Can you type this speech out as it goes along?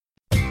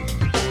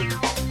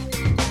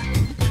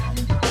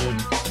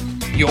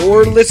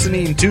You're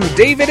listening to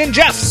David and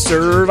Jeff's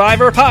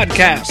Survivor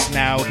Podcast.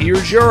 Now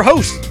here's your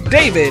hosts,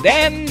 David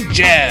and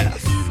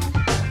Jeff.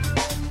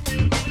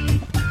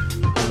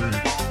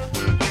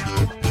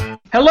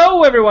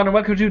 Hello everyone and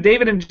welcome to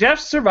David and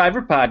Jeff's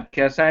Survivor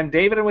Podcast. I'm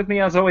David and with me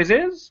as always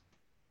is...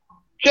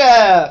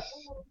 Jeff!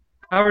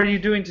 How are you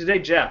doing today,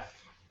 Jeff?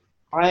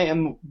 I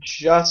am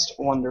just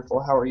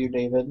wonderful. How are you,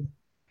 David?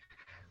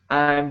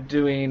 I'm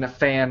doing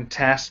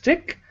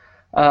fantastic.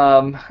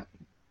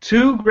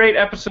 Two great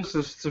episodes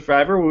of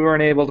Survivor. We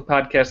weren't able to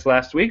podcast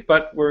last week,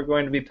 but we're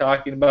going to be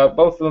talking about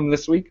both of them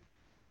this week.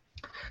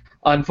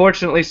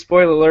 Unfortunately,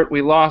 spoiler alert,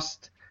 we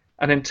lost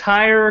an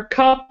entire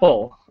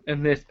couple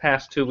in this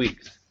past 2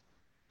 weeks.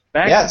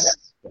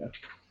 Yes.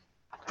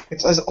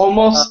 It's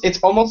almost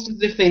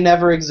as if they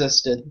never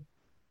existed.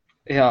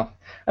 Yeah.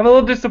 I'm a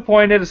little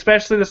disappointed,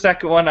 especially the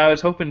second one. I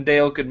was hoping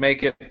Dale could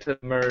make it to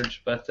the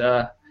merge, but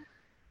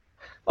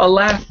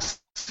alas,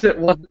 it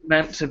wasn't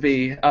meant to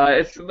be.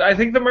 I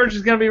think the merge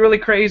is going to be really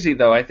crazy,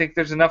 though. I think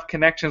there's enough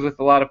connections with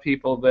a lot of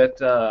people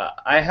that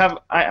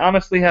I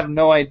honestly have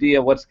no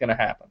idea what's going to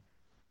happen.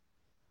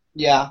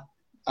 Yeah,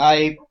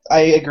 I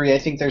agree. I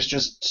think there's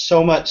just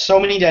so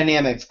many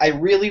dynamics. I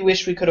really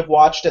wish we could have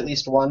watched at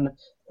least one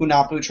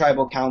Hunahpu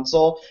Tribal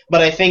Council,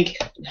 but I think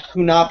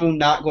Hunahpu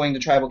not going to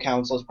Tribal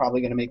Council is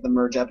probably going to make the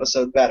merge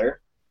episode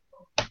better.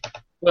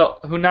 Well,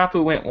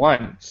 Hunahpu went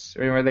once.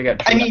 Remember they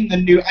got. I mean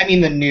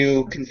the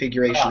new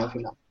configuration of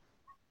Hunahpu.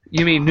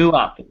 You mean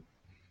Nuapu?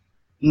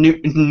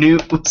 New.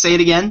 Say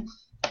it again.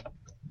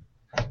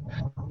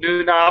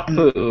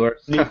 Nunapu or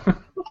something.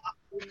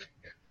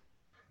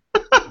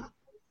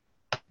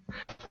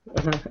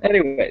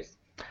 Anyways,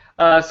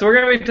 so we're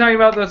going to be talking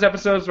about those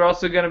episodes. We're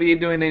also going to be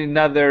doing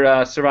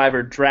another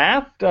Survivor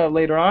draft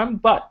later on.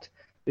 But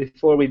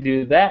before we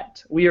do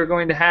that, we are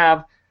going to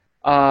have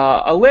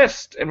a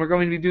list, and we're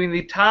going to be doing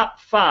the top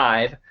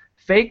 5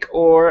 fake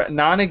or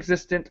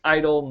non-existent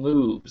idol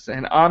moves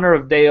in honor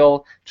of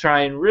Dale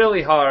trying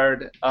really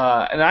hard,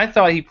 and I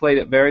thought he played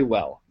it very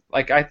well.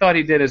 Like, I thought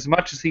he did as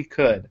much as he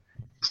could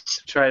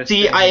to try to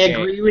see. I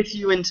agree with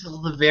you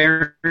until the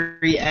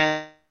very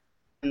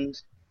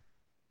end.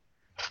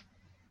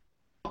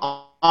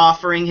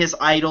 Offering his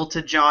idol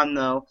to John,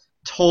 though,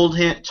 told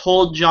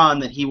John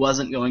that he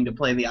wasn't going to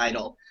play the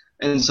idol,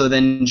 and so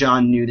then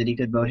John knew that he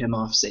could vote him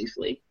off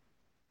safely.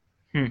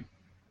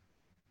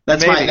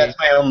 That's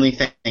my only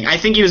thing. I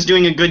think he was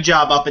doing a good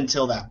job up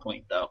until that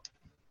point, though.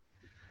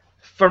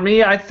 For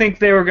me, I think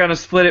they were going to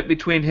split it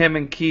between him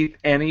and Keith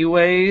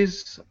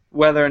anyways,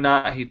 whether or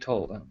not he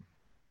told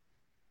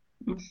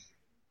him.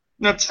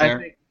 That's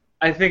fair.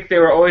 I think they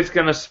were always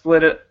going to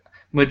split it,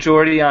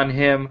 majority on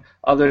him,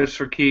 others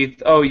for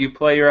Keith. Oh, you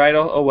play your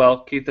idol? Oh,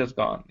 well, Keith is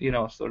gone,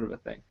 sort of a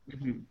thing.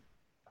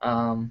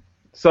 Mm-hmm.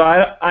 So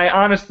I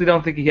honestly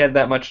don't think he had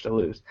that much to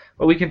lose.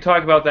 But we can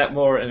talk about that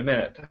more in a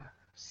minute.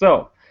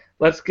 So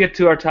let's get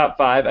to our top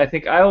 5. I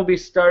think I will be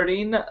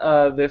starting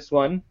this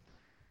one.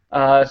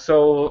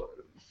 So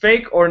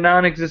fake or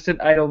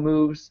non-existent idol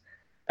moves.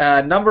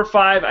 Number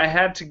 5, I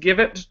had to give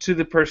it to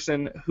the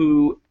person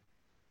who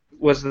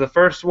was the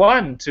first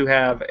one to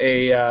have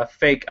a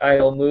fake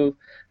idol move,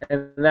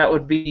 and that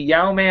would be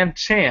Yao-Man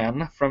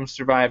Chan from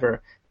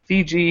Survivor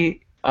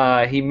Fiji.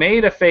 He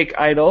made a fake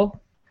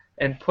idol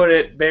and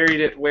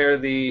buried it where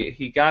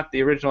he got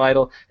the original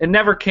idol. It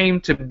never came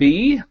to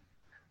be.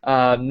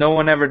 No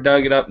one ever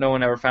dug it up. No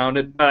one ever found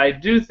it. But I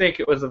do think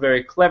it was a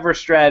very clever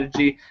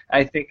strategy.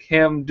 I think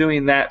him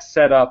doing that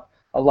set up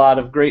a lot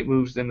of great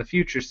moves in the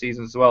future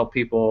seasons as well.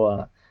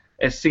 People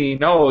have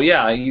seen, oh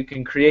yeah, you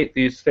can create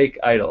these fake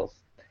idols.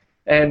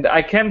 And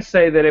I can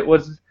say that it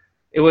was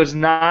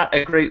not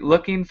a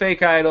great-looking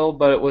fake idol,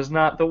 but it was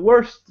not the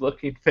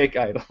worst-looking fake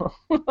idol.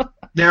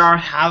 There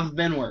have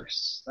been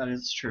worse. That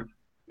is true.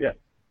 Yeah.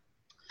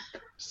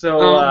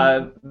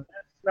 So that's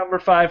number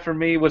 5 for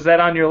me. Was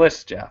that on your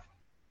list, Jeff?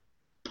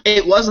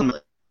 It was on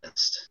the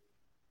list.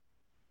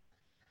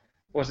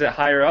 Was it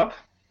higher up?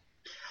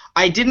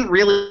 I didn't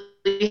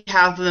really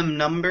have them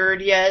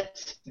numbered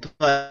yet,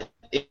 but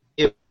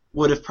it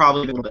would have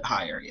probably been a little bit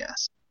higher,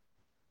 yes.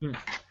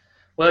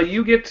 Well,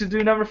 you get to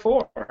do number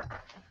 4.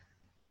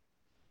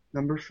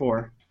 Number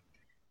 4.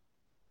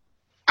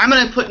 I'm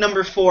going to put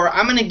number 4.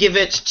 I'm going to give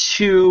it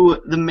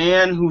to the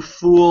man who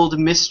fooled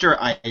Mr.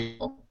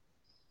 Idol.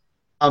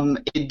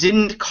 It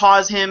didn't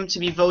cause him to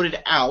be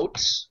voted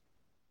out.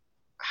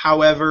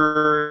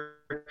 However,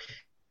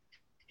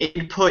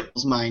 it put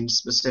his mind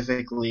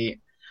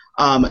specifically.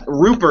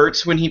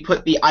 Rupert, when he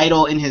put the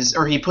idol in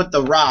he put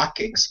the rock,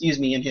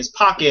 in his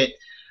pocket,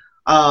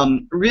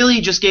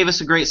 really just gave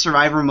us a great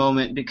Survivor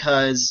moment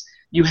because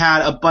you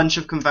had a bunch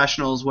of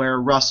confessionals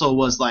where Russell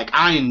was like,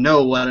 I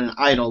know what an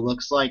idol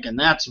looks like, and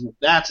that's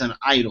an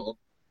idol.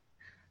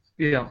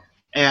 Yeah.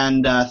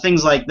 And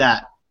things like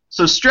that.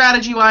 So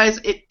strategy-wise,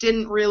 it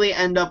didn't really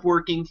end up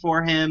working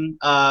for him,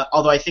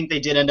 although I think they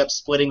did end up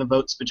splitting the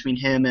votes between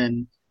him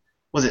and,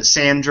 was it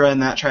Sandra in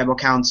that tribal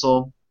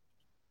council?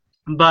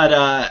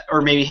 But,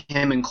 or maybe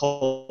him and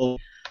Cole.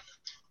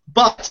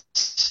 But,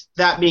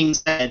 that being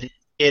said,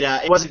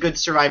 it was a good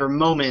Survivor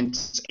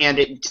moment, and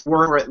it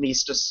worked for at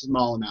least a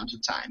small amount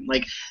of time.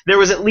 Like, there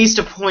was at least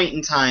a point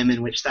in time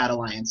in which that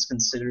alliance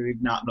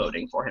considered not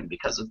voting for him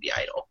because of the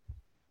idol.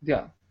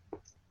 Yeah.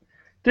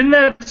 Didn't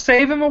that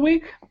save him a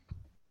week?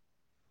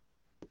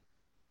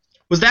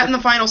 Was that in the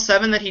final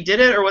 7 that he did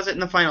it, or was it in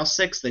the final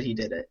 6 that he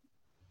did it?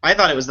 I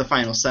thought it was the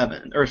final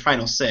 7, or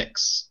final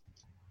 6.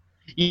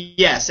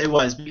 Yes, it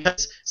was,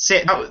 because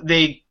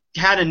they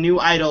had a new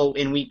idol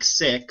in week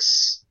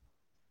 6,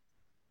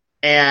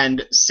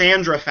 and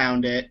Sandra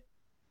found it,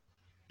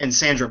 and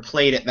Sandra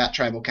played at that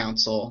tribal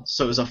council,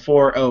 so it was a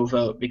 4-0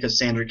 vote because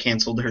Sandra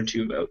canceled her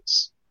 2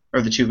 votes,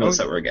 or the 2 votes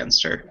that were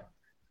against her.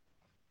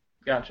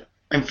 Gotcha.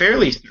 I'm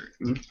fairly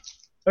certain.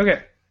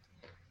 Okay.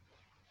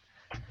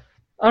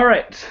 All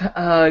right.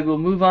 We'll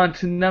move on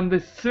to number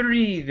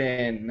 3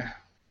 then.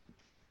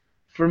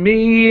 For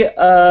me,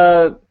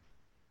 you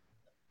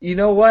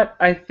know what?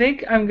 I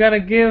think I'm going to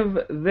give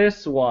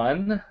this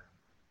one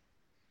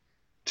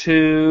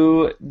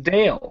to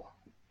Dale.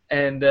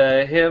 And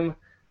him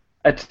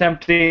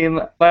attempting,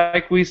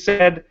 like we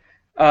said,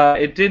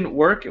 it didn't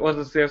work. It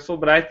wasn't successful,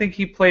 but I think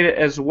he played it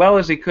as well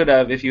as he could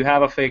have if you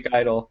have a fake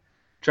idol,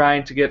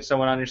 trying to get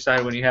someone on your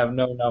side when you have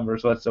no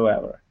numbers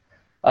whatsoever.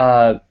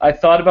 I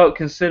thought about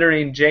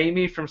considering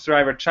Jamie from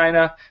Survivor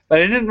China, but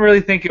I didn't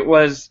really think it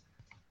was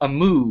a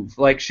move.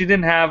 Like, she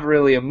didn't have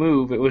really a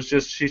move. It was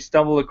just she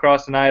stumbled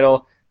across an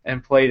idol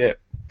and played it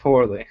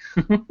poorly.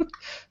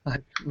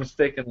 Like,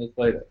 mistakenly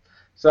played it.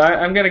 So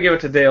I'm going to give it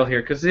to Dale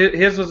here, because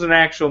his was an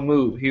actual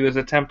move. He was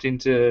attempting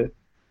to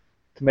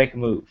make a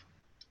move.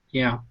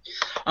 Yeah.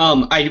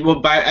 I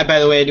will. By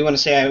the way, I do want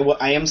to say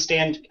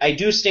I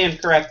do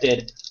stand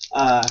corrected.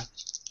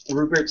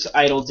 Rupert's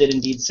idol did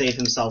indeed save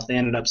himself. They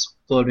ended up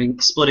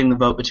splitting the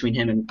vote between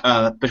him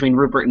and between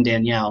Rupert and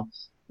Danielle,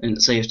 and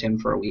it saved him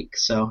for a week.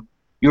 So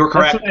you were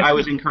correct. I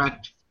was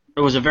incorrect.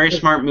 It was a very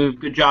smart move.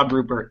 Good job,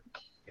 Rupert.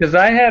 Because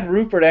I had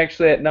Rupert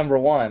actually at number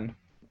 1.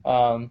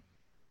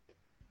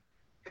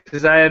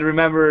 Because I had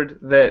remembered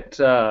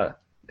that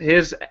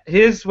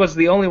his was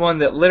the only one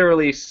that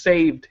literally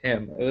saved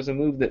him. It was a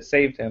move that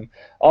saved him.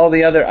 All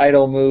the other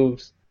idol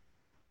moves,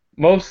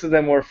 most of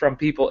them were from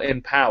people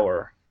in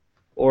power.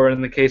 Or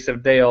in the case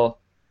of Dale,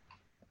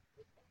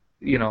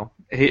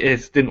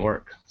 it didn't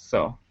work.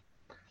 So,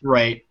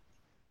 right.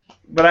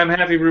 But I'm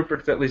happy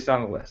Rupert's at least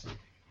on the list.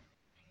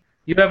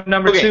 You have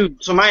number 2.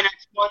 So my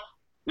next one,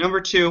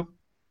 number 2.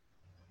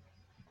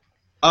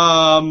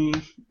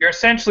 You're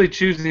essentially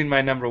choosing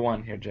my number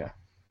 1 here, Jeff.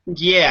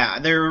 Yeah,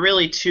 there are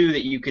really 2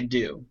 that you could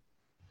do.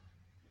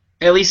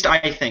 At least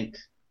I think.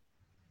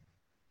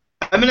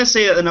 I'm going to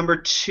say that the number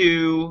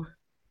 2...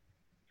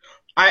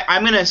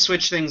 I'm going to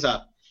switch things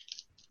up.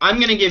 I'm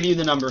going to give you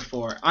the number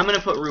 4. I'm going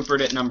to put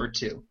Rupert at number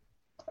 2.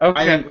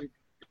 Okay.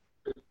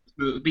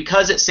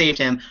 Because it saved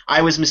him,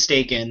 I was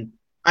mistaken.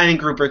 I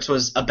think Rupert's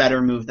was a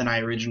better move than I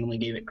originally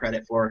gave it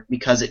credit for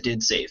because it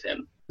did save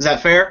him. Is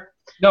that fair?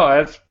 No,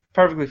 that's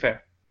perfectly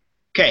fair.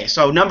 Okay,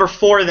 so number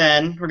 4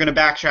 then, we're going to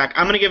backtrack.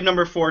 I'm going to give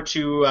number 4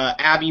 to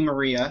Abby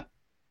Maria,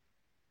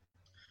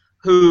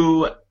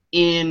 who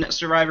in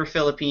Survivor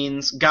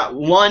Philippines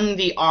won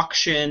the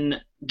auction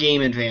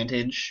game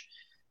advantage.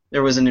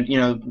 There was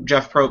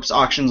Jeff Probst's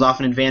auctions off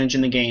an advantage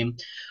in the game.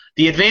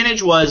 The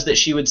advantage was that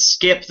she would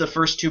skip the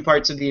first 2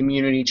 parts of the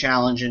immunity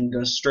challenge and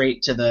go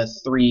straight to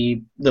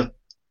the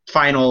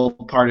final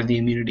part of the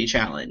immunity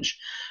challenge.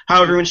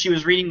 However, when she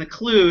was reading the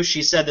clue,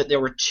 she said that there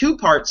were 2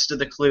 parts to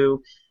the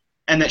clue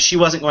and that she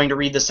wasn't going to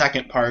read the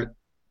second part,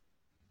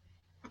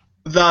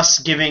 thus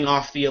giving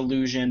off the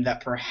illusion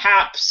that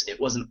perhaps it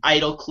was an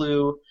idol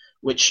clue,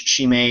 which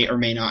she may or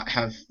may not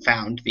have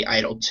found the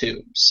idol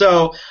to.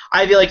 So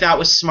I feel like that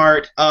was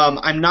smart.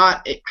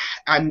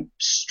 I'm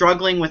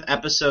struggling with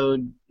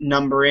episode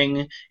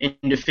numbering and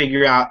to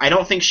figure out. I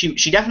don't think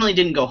she definitely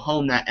didn't go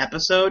home that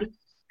episode,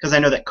 because I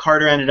know that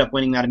Carter ended up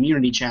winning that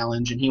immunity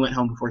challenge and he went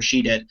home before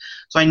she did.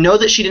 So I know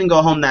that she didn't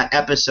go home that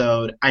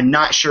episode. I'm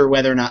not sure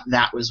whether or not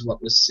that was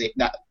what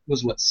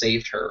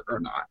saved her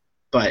or not.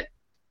 But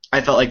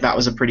I felt like that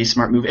was a pretty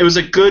smart move. It was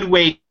a good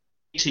way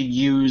to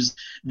use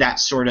that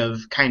sort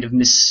of kind of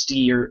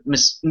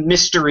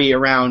mystery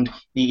around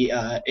the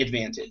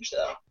advantage,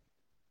 though.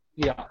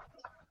 Yeah.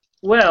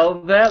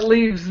 Well, that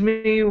leaves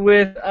me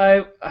with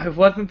I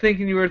wasn't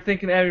thinking you were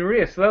thinking Abby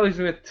Maria, so that leaves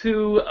me with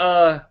 2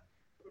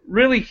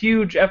 really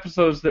huge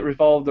episodes that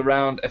revolved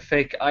around a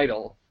fake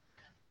idol.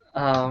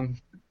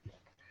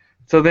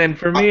 So then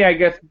for me, I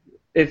guess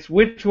it's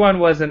which one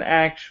was an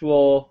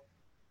actual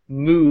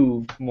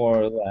move,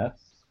 more or less.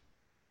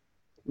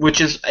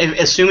 Which is,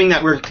 assuming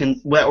that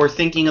we're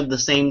thinking of the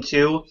same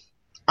 2,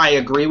 I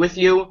agree with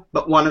you,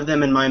 but one of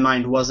them in my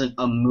mind wasn't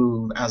a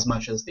move as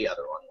much as the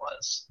other one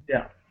was.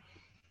 Yeah.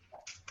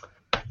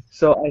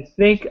 So I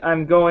think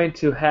I'm going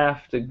to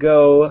have to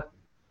go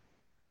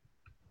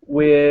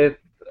with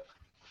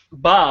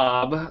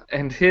Bob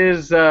and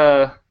his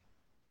very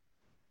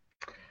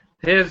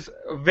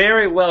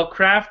well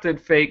crafted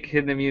fake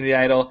hidden immunity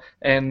idol,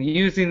 and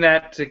using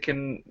that to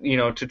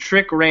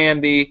trick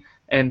Randy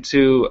and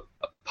to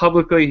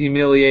publicly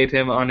humiliate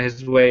him on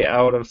his way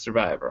out of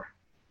Survivor.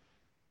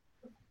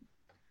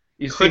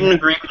 Couldn't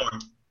agree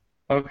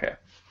more. Okay.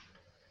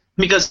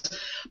 Because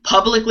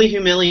publicly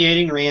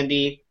humiliating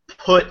Randy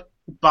put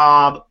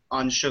Bob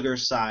on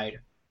Sugar's side.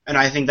 And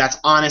I think that's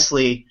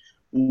honestly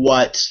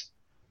what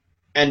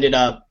ended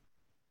up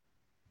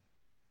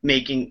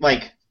giving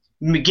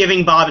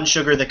Bob and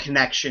Sugar the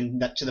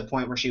connection to the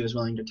point where she was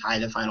willing to tie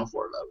the Final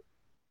Four vote.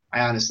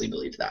 I honestly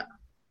believe that.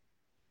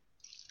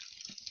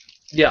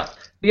 Yeah.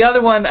 The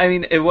other one, I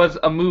mean, it was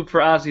a move for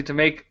Ozzy to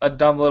make a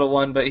dumb little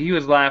one, but he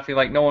was laughing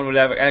like no one would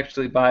ever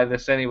actually buy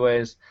this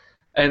anyways.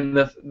 And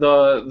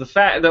the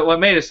fact that what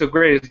made it so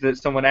great is that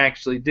someone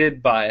actually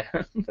did buy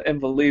it and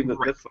believe that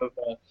this was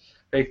a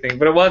fake thing.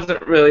 But it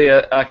wasn't really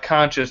a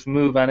conscious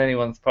move on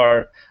anyone's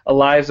part.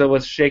 Eliza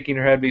was shaking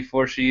her head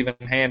before she even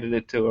handed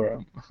it to her,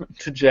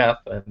 to Jeff,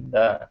 and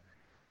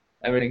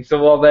everything.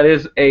 So while that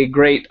is a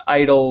great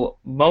idol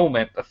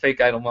moment, a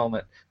fake idol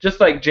moment, just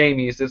like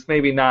Jamie's, it's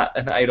maybe not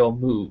an idol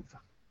move.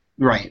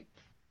 Right.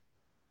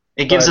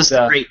 It gives us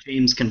the great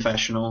James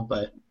confessional,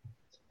 but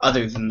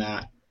other than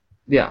that.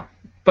 Yeah.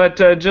 But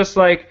just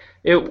like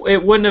it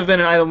wouldn't have been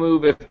an idol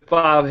move if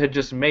Bob had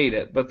just made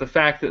it. But the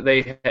fact that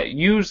they had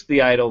used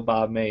the idol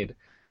Bob made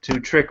to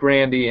trick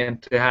Randy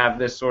and to have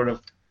this sort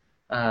of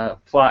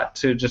plot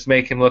to just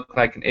make him look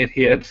like an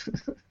idiot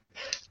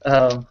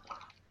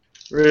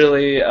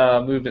really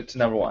moved it to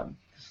number 1.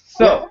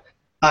 So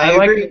I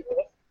agree. Like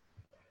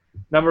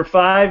number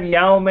 5,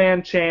 Yao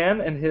Man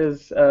Chan and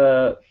his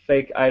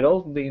fake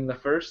idol being the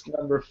first.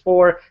 Number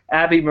 4,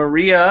 Abby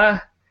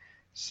Maria,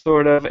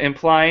 sort of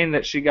implying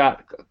that she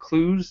got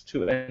clues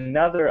to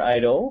another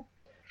idol.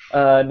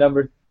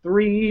 Number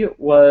 3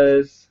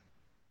 was...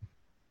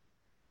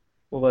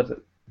 What was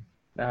it?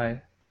 Now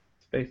I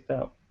spaced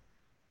out.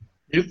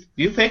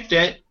 You picked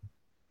it.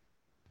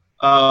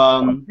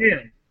 Dale.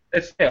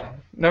 It's Dale.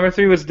 Number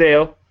 3 was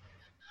Dale.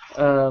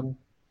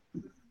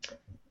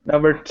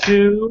 Number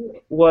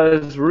 2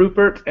 was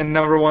Rupert, and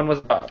number 1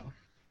 was Bob.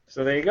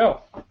 So there you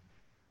go.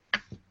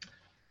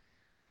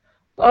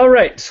 All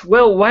right.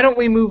 Well, why don't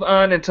we move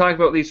on and talk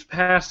about these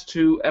past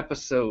 2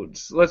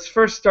 episodes? Let's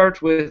first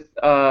start with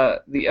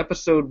the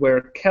episode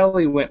where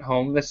Kelly went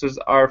home. This was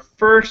our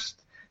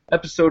first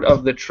episode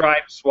of the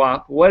tribe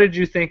swap. What did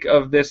you think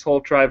of this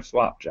whole tribe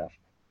swap, Jeff?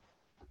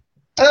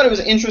 I thought it was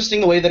interesting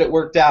the way that it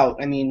worked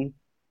out. I mean,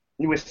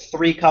 with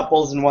 3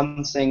 couples and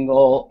 1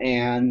 single,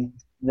 and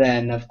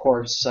then, of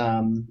course,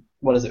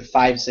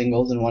 5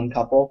 singles and 1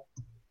 couple?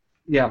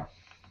 Yeah.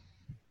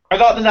 I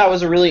thought that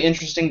was a really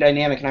interesting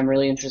dynamic, and I'm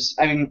really interested.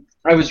 I mean,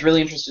 I was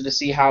really interested to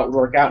see how it would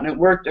work out, and it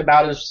worked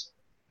about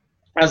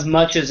as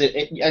much as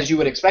as you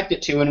would expect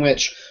it to, in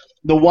which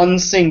the 1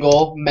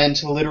 single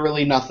meant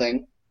literally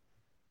nothing.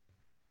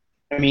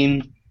 I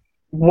mean,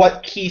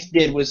 what Keith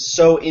did was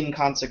so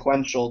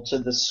inconsequential to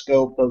the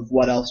scope of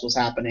what else was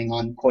happening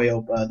on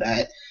Koyopa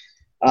that,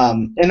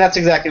 and that's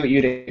exactly what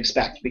you'd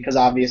expect, because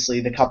obviously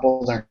the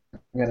couples aren't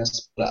going to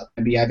split up.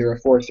 It'd be either a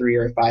 4-3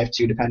 or a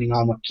 5-2, depending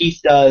on what Keith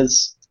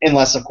does.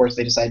 Unless, of course,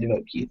 they decide to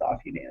vote Keith off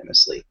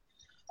unanimously.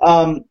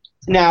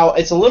 Now,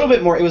 it was a little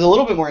bit more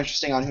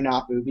interesting on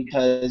Hunahpu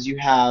because you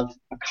have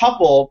a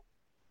couple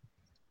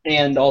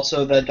and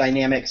also the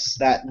dynamics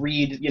that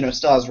Reed,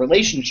 still has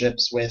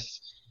relationships with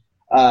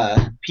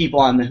people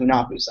on the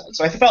Hunahpu side.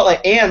 So I felt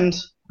like, and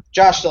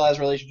Josh still has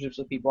relationships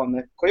with people on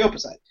the Koyopa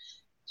side.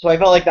 So I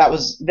felt like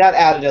that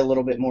added a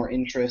little bit more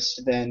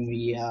interest than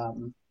the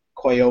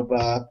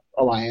Koyopa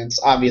alliance.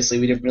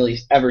 Obviously, we didn't really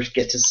ever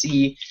get to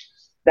see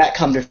that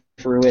come to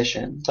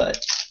fruition, but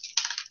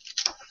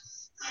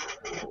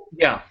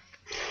yeah,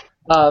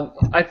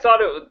 I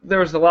thought there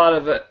was a lot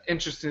of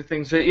interesting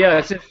things. But yeah,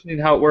 it's interesting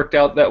how it worked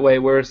out that way.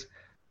 Whereas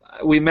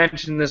we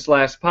mentioned this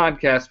last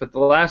podcast, but the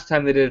last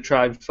time they did a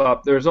tribe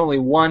swap, there was only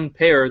 1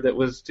 pair that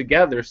was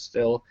together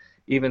still,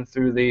 even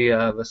through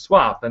the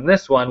swap. And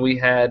this one, we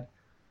had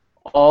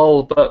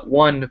all but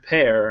 1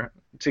 pair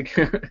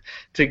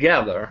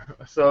together,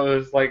 so it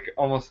was like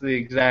almost the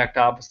exact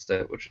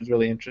opposite, which was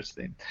really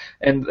interesting.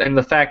 And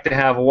the fact to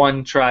have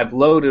 1 tribe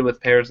loaded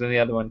with pairs and the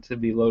other one to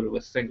be loaded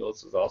with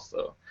singles is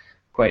also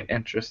quite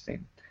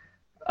interesting.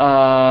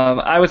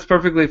 I was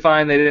perfectly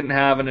fine. They didn't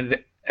have an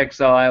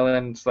Exile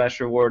Island /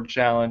 reward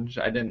challenge.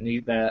 I didn't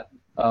need that.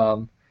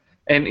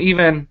 And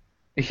even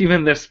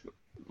this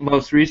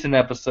most recent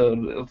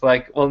episode, it was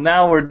like, well,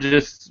 now we're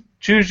just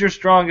choose your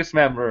strongest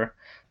member.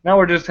 Now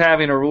we're just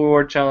having a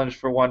reward challenge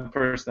for 1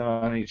 person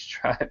on each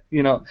tribe.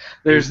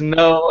 There's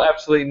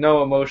absolutely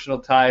no emotional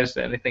ties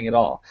to anything at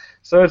all.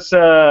 So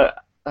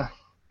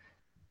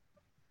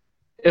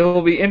it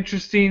will be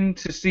interesting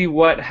to see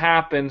what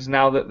happens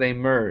now that they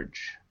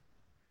merge.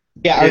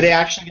 Yeah, are they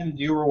actually going to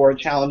do reward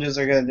challenges?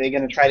 Are they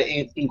going to try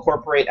to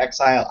incorporate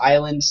Exile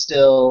Island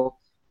still?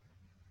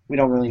 We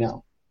don't really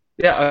know.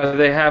 Yeah, are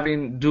they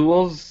having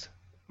duels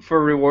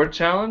for reward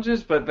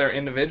challenges, but they're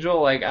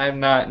individual? Like, I'm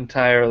not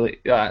entirely...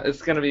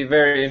 it's going to be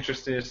very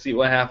interesting to see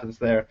what happens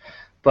there.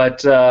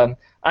 But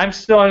I'm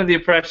still under the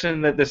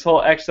impression that this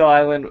whole Exile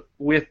Island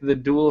with the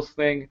duels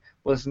thing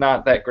was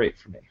not that great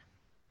for me.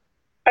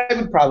 I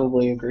would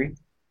probably agree.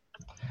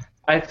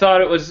 I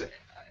thought it was...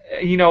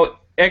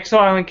 Exile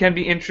Island can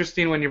be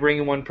interesting when you're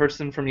bringing one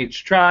person from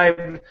each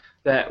tribe.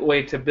 That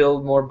way to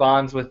build more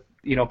bonds with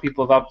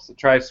people of opposite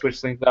tribes,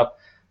 switch things up.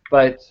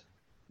 But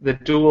the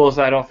duels,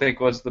 I don't think,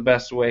 was the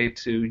best way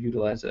to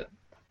utilize it.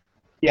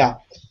 Yeah,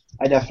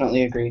 I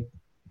definitely agree.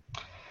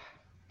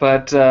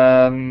 But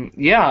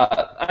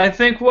I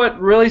think what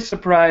really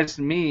surprised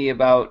me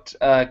about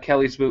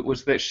Kelly's boot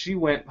was that she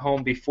went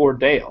home before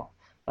Dale.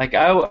 Like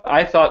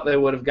I thought they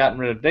would have gotten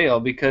rid of Dale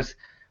because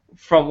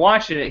from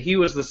watching it, he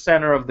was the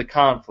center of the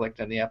conflict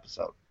in the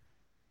episode.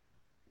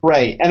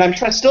 Right, and I'm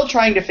still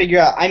trying to figure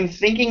out. I'm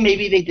thinking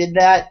maybe they did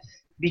that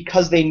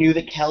because they knew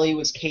that Kelly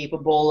was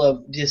capable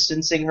of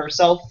distancing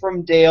herself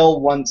from Dale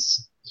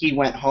once he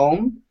went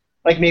home.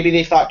 Like maybe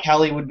they thought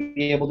Kelly would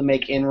be able to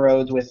make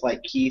inroads with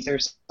like Keith or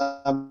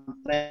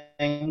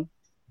something.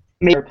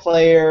 Maybe her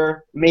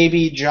player.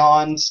 Maybe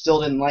John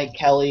still didn't like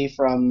Kelly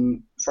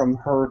from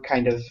her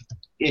kind of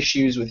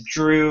issues with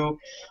Drew.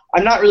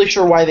 I'm not really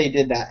sure why they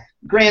did that.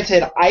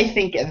 Granted, I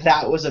think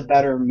that was a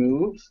better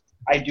move.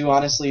 I do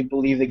honestly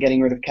believe that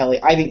getting rid of Kelly.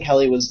 I think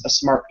Kelly was a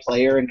smart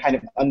player and kind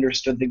of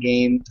understood the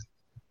game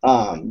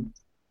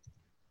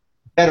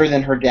better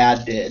than her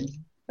dad did.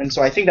 And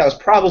so I think that was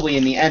probably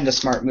in the end a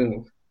smart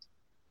move.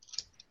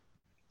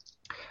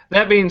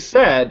 That being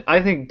said,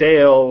 I think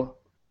Dale,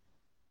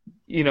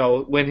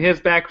 when his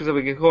back was up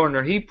against the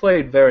corner, he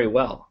played very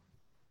well.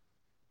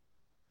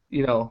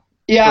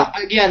 Yeah,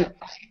 again,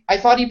 I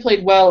thought he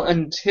played well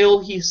until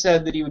he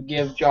said that he would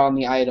give John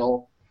the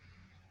idol.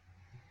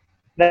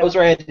 That was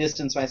where I had to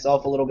distance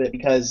myself a little bit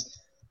because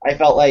I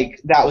felt like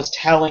that was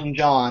telling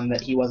John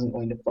that he wasn't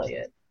going to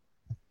play it.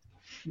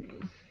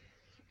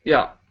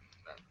 Yeah.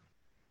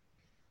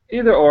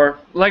 Either or.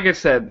 Like I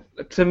said,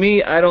 to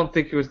me, I don't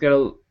think it was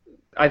going to...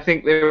 I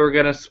think they were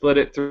going to split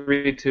it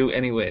 3-2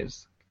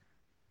 anyways.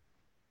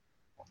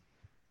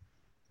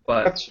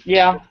 But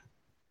yeah.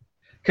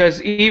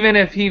 Because even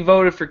if he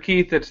voted for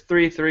Keith, it's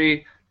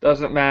 3-3,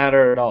 doesn't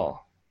matter at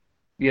all.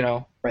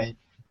 Right.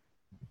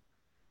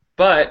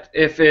 But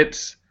if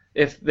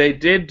they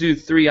did do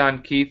 3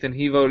 on Keith and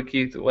he voted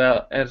Keith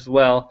as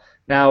well,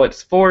 now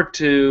it's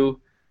 4-2,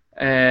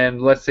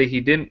 and let's say he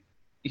didn't,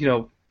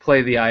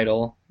 play the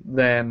idol,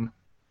 then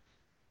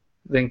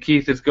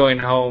Keith is going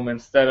home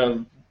instead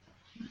of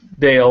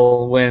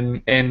Dale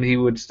and he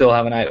would still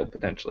have an idol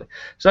potentially.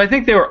 So I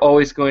think they were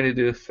always going to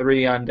do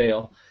 3 on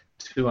Dale,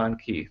 2 on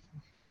Keith.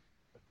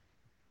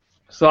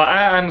 So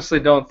I honestly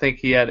don't think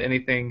he had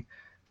anything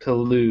to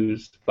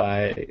lose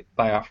by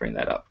offering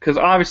that up, because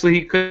obviously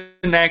he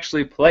couldn't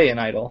actually play an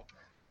idol.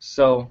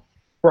 So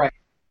right.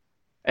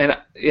 And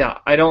yeah,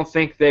 I don't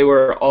think they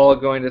were all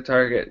going to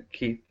target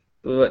Keith.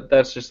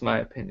 That's just my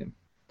opinion.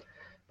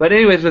 But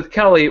anyways, with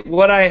Kelly,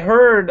 what I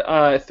heard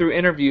through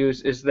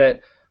interviews is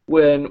that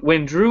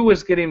when Drew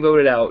was getting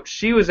voted out,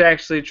 she was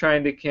actually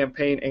trying to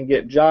campaign and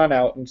get John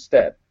out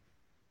instead.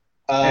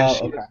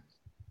 Okay.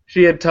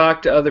 She had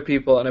talked to other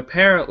people, and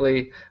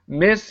apparently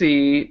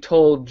Missy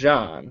told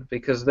John,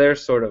 because they're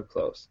sort of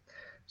close.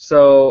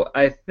 So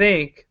I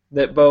think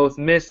that both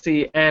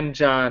Missy and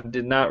John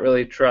did not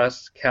really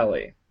trust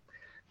Kelly.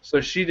 So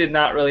she did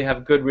not really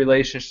have good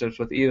relationships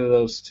with either of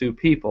those two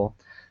people.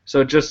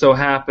 So it just so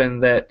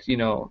happened that,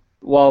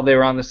 while they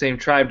were on the same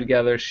tribe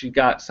together, she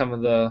got some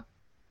of the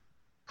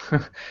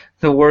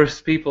the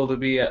worst people to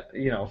be,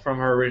 from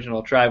her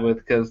original tribe with,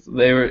 because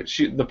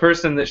the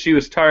person that she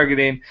was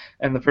targeting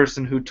and the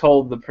person who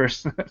told the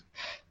person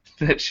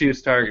that she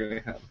was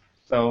targeting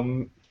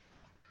him.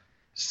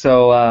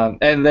 So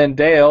and then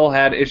Dale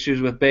had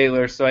issues with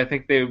Baylor, so I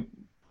think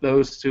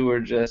those two were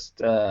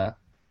just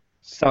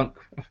sunk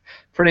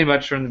pretty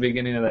much from the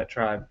beginning of that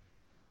tribe.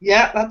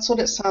 Yeah, that's what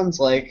it sounds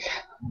like.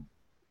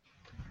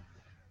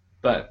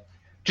 But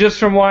just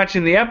from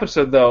watching the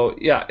episode, though,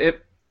 yeah,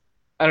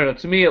 I don't know.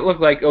 To me, it looked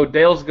like,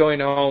 Dale's going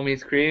home.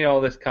 He's creating all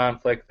this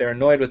conflict. They're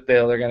annoyed with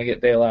Dale. They're going to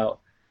get Dale out.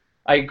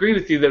 I agree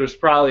with you that it was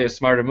probably a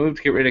smarter move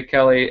to get rid of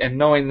Kelly, and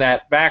knowing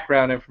that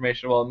background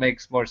information, well, it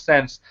makes more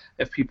sense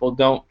if people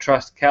don't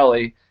trust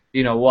Kelly.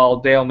 While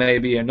Dale may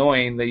be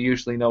annoying, they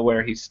usually know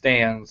where he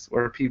stands,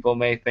 where people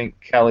may think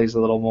Kelly's a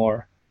little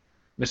more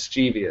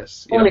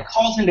mischievous. Well, it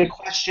calls into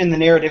question the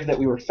narrative that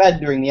we were fed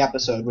during the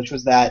episode, which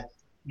was that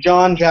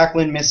John,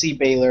 Jacqueline, Missy,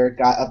 Baylor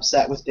got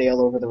upset with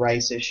Dale over the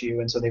rice issue,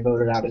 and so they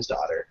voted out his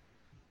daughter.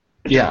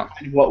 Yeah.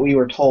 What we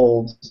were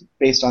told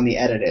based on the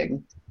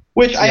editing,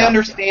 which I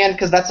understand,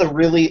 because that's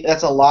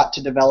a lot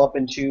to develop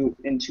in two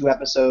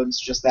episodes.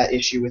 Just that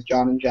issue with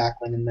John and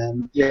Jacqueline and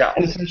them. Yeah.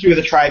 And especially with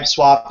a tribe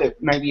swap,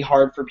 it might be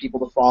hard for people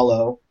to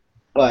follow,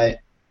 but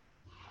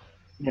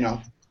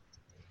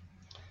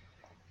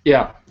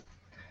Yeah.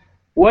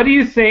 What do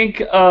you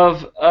think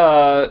of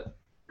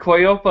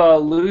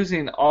Koyopa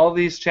losing all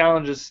these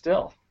challenges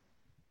still?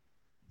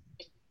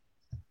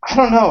 I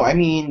don't know. I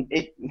mean,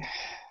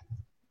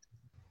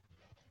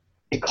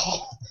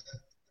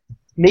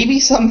 maybe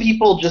some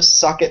people just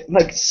suck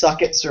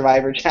at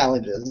Survivor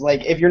challenges.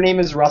 Like, if your name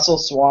is Russell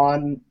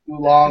Swan,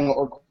 Oolong,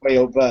 or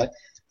Koyopa,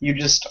 you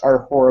just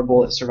are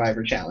horrible at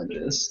Survivor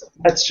challenges.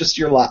 That's just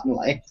your lot in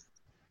life.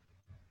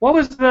 What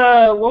was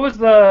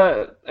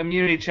the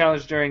immunity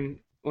challenge during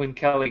when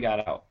Kelly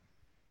got out?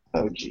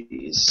 Oh,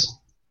 jeez.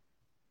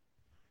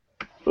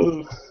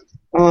 Ugh.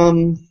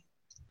 Um,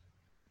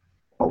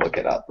 I'll look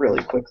it up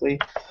really quickly.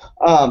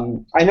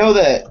 I know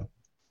that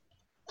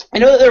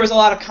there was a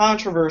lot of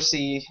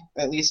controversy,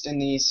 at least in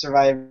the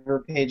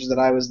Survivor page that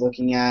I was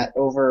looking at,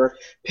 over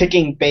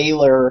picking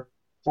Baylor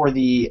for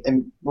the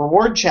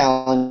reward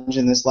challenge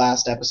in this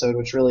last episode,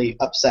 which really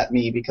upset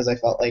me because I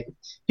felt like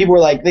people were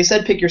like, they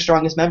said pick your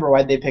strongest member,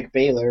 why'd they pick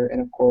Baylor?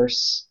 And of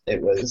course,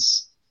 it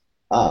was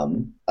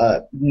a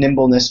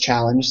nimbleness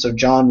challenge, so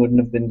John wouldn't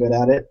have been good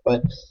at it.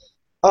 But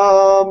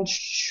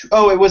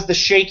it was the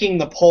shaking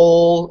the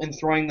pole and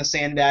throwing the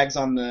sandbags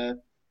on the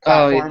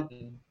platform.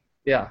 Oh,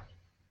 yeah.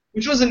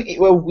 Which was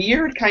a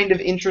weird kind of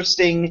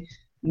interesting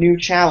new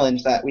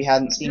challenge that we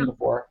hadn't seen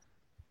before.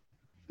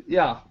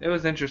 Yeah, it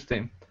was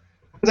interesting.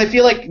 Because I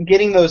feel like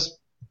getting those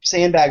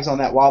sandbags on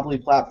that wobbly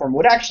platform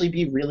would actually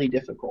be really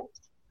difficult.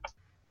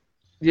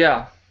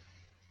 Yeah.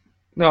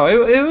 No,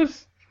 it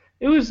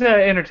was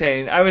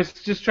entertaining. I was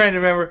just trying to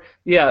remember.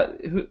 Yeah,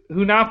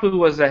 Hunapu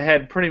was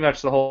ahead pretty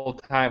much the whole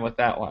time with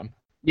that one.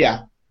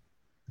 Yeah.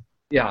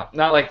 Yeah,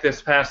 not like this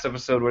past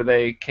episode where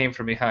they came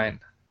from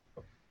behind.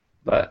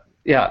 But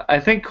yeah, I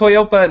think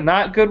Koyopa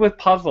not good with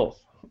puzzles.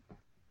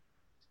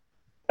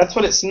 That's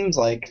what it seems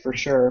like, for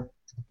sure.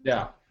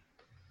 Yeah.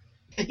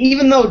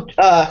 Even though,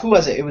 who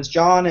was it? It was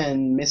John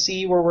and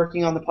Missy were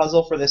working on the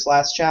puzzle for this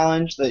last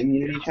challenge, the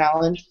immunity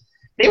challenge.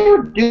 They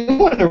were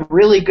doing a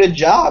really good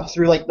job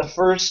through like the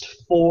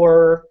first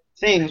 4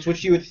 things,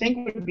 which you would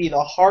think would be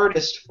the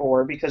hardest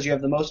 4 because you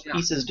have the most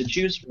pieces to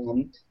choose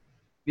from.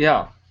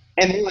 Yeah.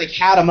 And they like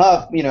had them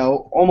up,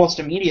 almost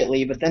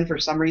immediately. But then for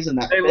some reason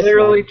they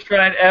literally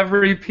tried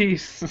every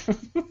piece.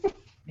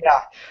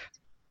 Yeah.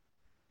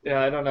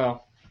 Yeah, I don't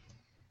know.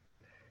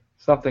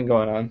 Something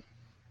going on.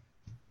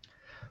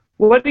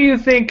 What do you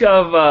think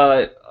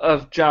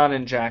of John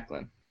and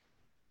Jacqueline?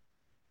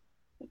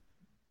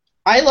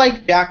 I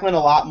like Jacqueline a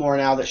lot more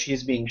now that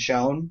she's being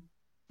shown.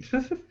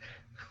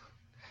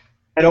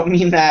 I don't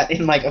mean that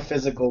in like a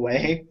physical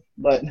way,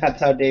 but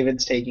that's how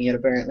David's taking it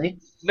apparently.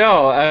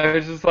 No, I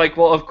was just like,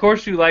 well, of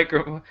course you like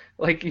her.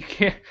 Like you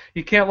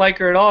can't like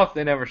her at all if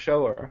they never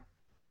show her.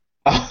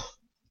 Oh,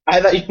 I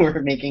thought you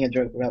were making a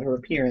joke about her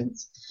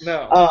appearance.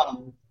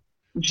 No.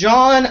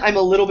 John, I'm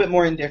a little bit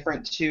more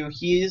indifferent to.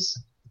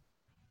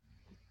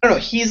 I don't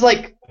know, he's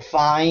like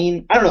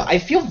fine. I don't know, I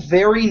feel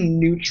very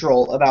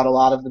neutral about a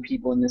lot of the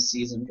people in this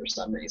season for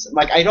some reason.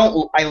 Like I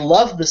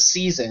love the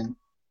season.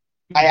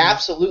 I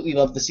absolutely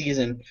love the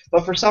season,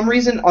 but for some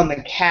reason on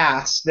the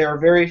cast, there are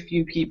very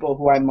few people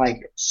who I'm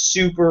like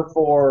super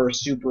for or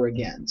super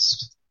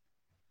against.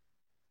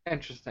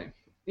 Interesting.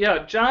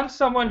 Yeah, John's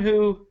someone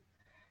who,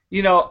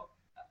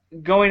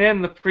 going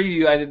in the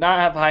preview, I did not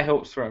have high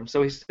hopes for him,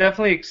 so he's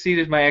definitely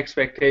exceeded my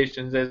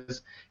expectations.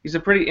 As he's a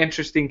pretty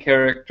interesting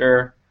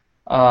character.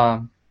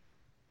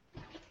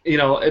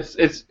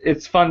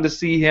 It's fun to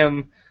see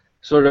him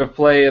sort of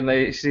play, and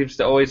he seems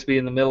to always be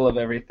in the middle of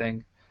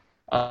everything.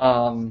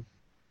 But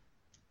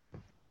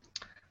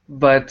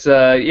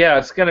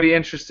it's going to be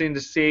interesting to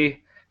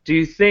see. Do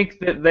you think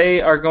that they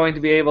are going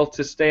to be able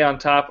to stay on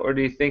top, or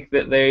do you think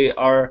that they're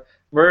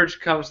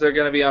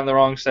going to be on the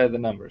wrong side of the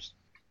numbers?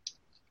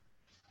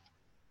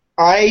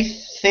 I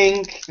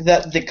think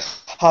that the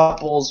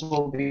couples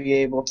will be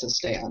able to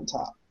stay on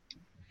top.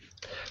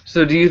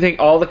 So do you think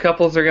all the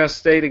couples are going to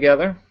stay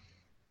together?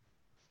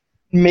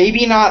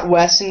 Maybe not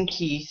Wes and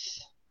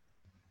Keith,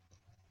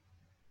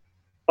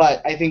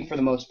 but I think for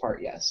the most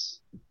part, yes.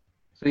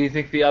 So you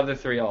think the other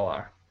 3 all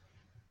are?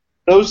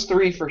 Those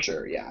 3 for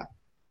sure, yeah.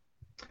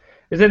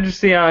 It's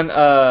interesting on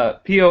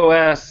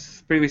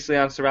POS, previously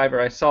on Survivor,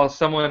 I saw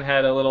someone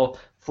had a little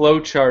flow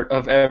chart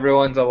of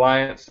everyone's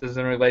alliances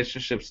and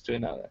relationships to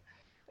another.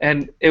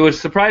 And it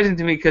was surprising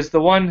to me because the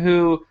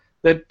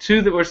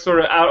 2 that were sort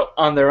of out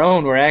on their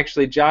own were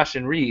actually Josh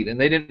and Reed, and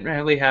they didn't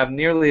really have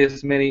nearly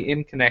as many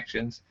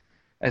in-connections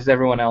as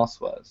everyone else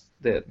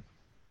did.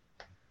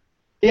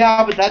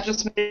 Yeah, but that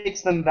just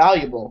makes them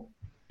valuable,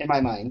 in my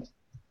mind.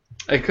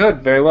 It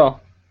could, very well.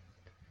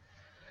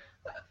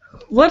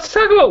 Let's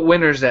talk about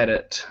Winner's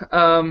Edit.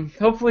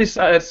 Hopefully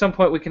at some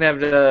point we can have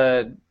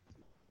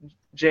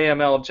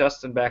JML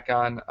Justin back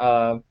on.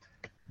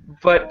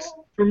 But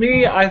for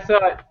me, I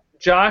thought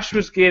Josh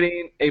was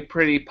getting a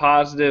pretty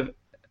positive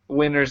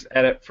Winner's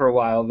Edit for a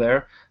while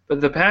there, but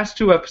the past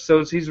 2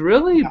 episodes he's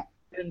really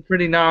been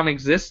pretty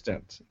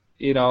non-existent.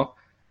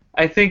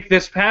 I think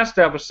this past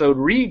episode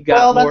Reed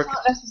got more.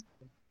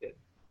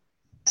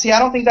 See, I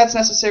don't think that's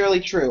necessarily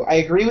true. I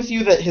agree with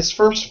you that his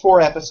first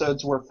 4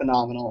 episodes were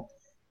phenomenal.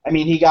 I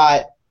mean, he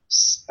got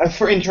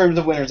in terms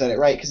of Winner's Edit,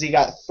 right? Because he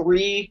got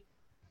 3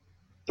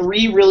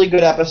 really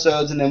good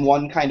episodes and then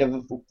 1 kind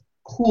of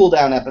cool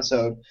down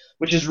episode,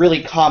 which is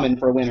really common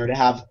for a winner to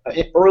have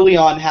early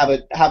on have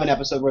an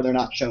episode where they're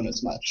not shown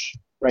as much,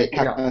 right?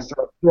 Kind of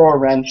throw a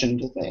wrench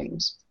into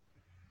things.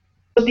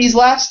 But these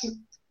last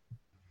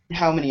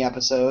how many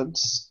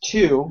episodes?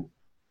 2.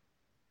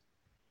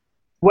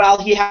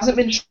 while he hasn't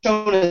been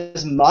shown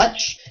as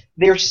much,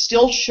 they're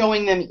still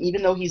showing them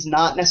even though he's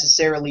not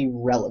necessarily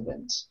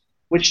relevant,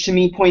 which to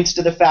me points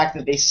to the fact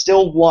that they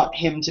still want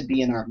him to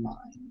be in our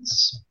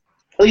minds.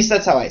 At least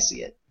that's how I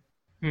see it.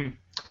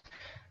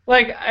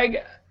 Like,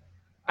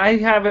 I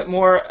have it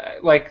more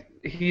like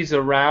he's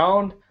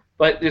around,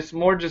 but it's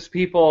more just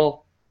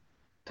people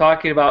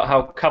talking about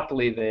how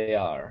coupley they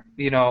are,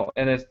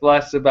 and it's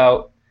less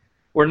about,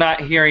 we're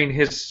not hearing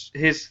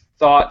his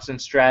thoughts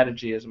and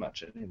strategy as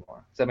much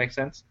anymore. Does that make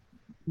sense?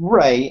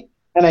 Right,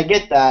 and I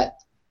get that.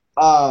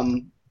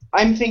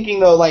 I'm thinking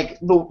though, like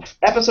the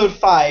episode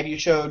 5, you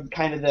showed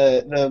kind of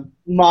the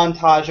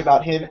montage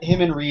about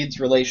him and Reed's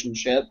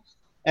relationship,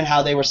 and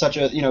how they were such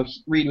a,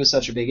 Reed was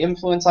such a big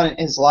influence on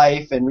his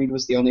life, and Reed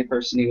was the only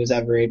person he was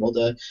ever able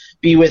to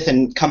be with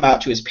and come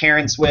out to his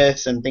parents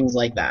with, and things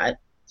like that.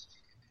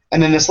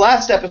 And then this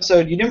last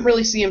episode, you didn't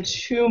really see him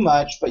too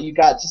much, but you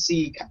got to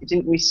see,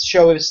 didn't we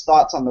show his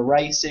thoughts on the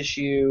Rice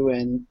issue,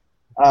 and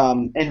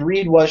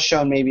Reed was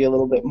shown maybe a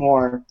little bit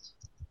more.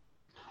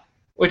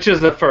 Which is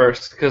the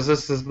first, because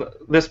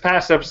this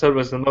past episode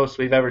was the most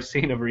we've ever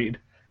seen of Reed.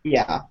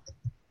 Yeah.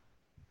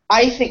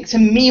 I think, to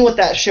me, what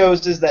that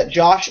shows is that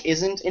Josh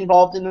isn't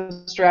involved in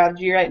the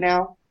strategy right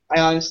now.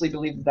 I honestly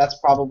believe that that's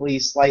probably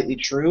slightly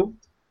true.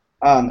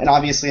 And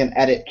obviously an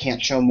edit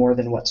can't show more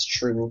than what's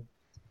true.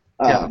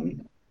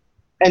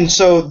 And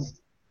so,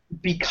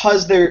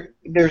 because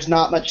there's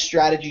not much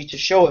strategy to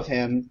show of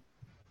him,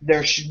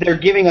 they're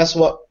giving us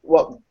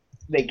what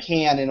they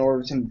can in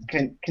order to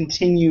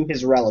continue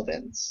his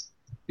relevance.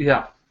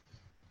 Yeah.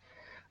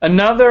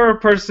 Another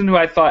person who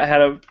I thought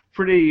had a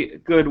pretty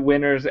good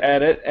winner's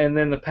edit, and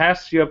then the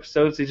past few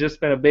episodes he's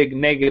just been a big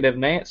negative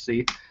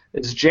Nancy,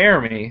 is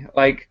Jeremy.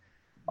 Like,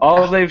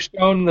 all they've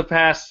shown in the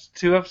past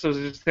 2 episodes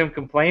is just him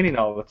complaining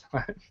all the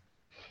time.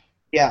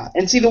 Yeah,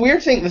 and see, the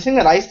thing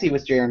that I see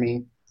with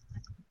Jeremy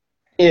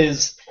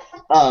is,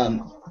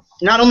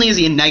 not only is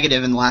he a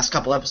negative in the last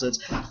couple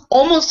episodes,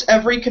 almost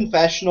every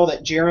confessional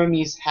that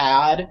Jeremy's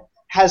had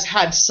has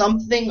had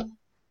something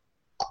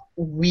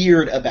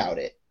weird about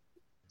it.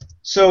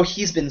 So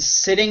he's been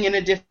sitting in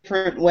a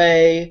different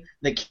way,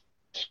 the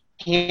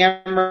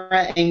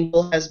camera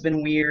angle has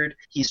been weird,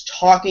 he's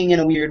talking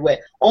in a weird way.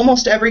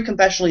 Almost every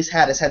confessional he's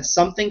had has had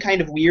something kind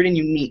of weird and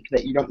unique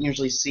that you don't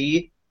usually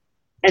see.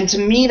 And to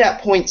me,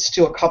 that points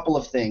to a couple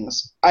of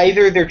things.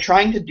 Either they're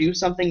trying to do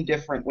something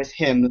different with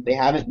him that they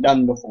haven't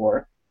done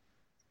before,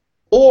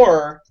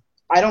 or,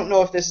 I don't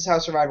know if this is how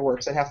Survivor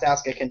works, I'd have to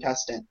ask a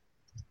contestant.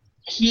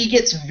 He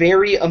gets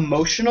very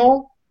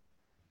emotional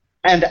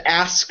and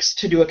asks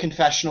to do a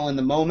confessional in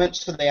the moment,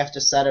 so they have to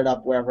set it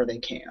up wherever they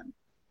can.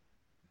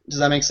 Does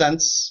that make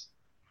sense?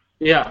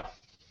 Yeah.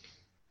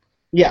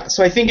 Yeah,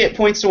 so I think it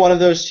points to one of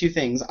those two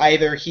things.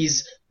 Either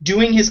he's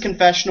doing his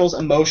confessionals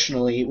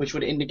emotionally, which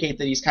would indicate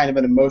that he's kind of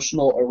an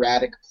emotional,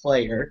 erratic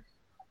player,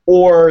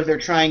 or they're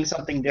trying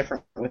something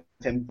different with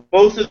him.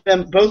 Both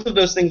of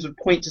those things would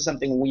point to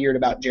something weird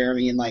about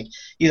Jeremy, and like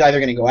he's either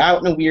going to go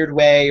out in a weird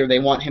way, or they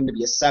want him to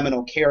be a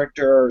seminal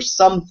character or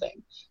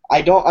something.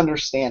 I don't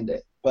understand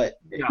it, but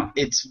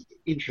it's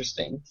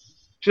interesting.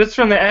 Just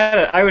from the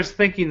edit, I was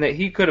thinking that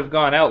he could have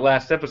gone out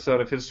last episode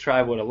if his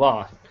tribe would have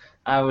lost.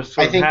 I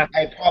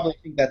probably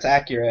think that's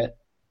accurate.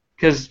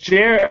 Because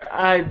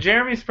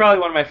Jeremy's probably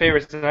one of my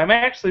favorites, and I'm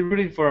actually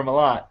rooting for him a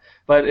lot.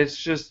 But it's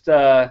just,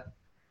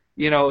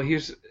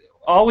 he's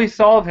all we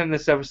saw of him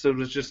this episode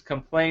was just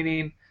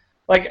complaining.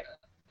 Like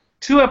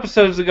 2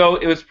 episodes ago,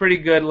 it was pretty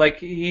good. Like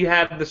he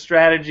had the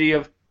strategy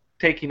of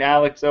taking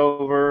Alex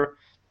over,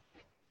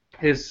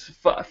 his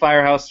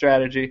firehouse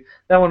strategy.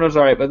 That one was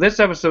alright. But this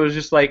episode was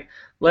just like,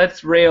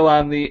 let's rail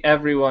on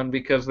everyone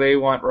because they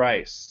want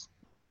rice.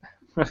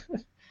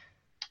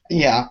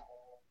 Yeah.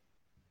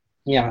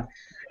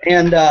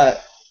 And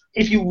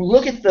if you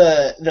look at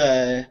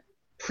the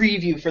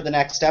preview for the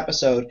next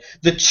episode,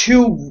 the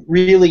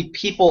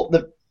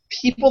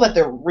people that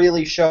they're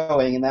really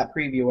showing in that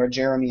preview are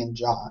Jeremy and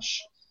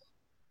Josh.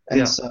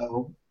 And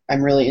so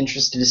I'm really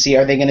interested to see,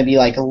 are they going to be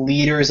like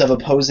leaders of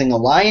opposing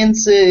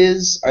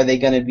alliances? Are they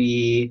going to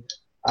be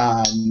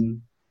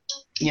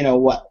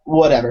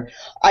whatever.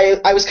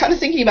 I was kind of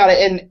thinking about it,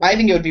 and I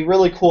think it would be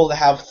really cool to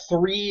have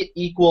 3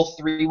 equal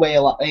 3-way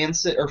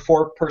alliances, or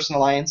 4-person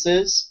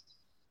alliances.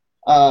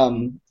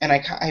 And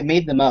I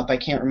made them up. I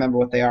can't remember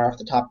what they are off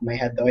the top of my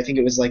head, though. I think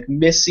it was like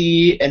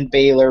Missy and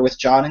Baylor with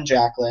John and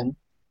Jacqueline,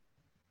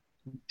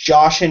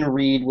 Josh and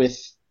Reed with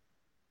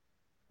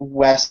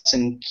Wes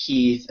and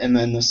Keith, and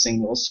then the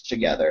singles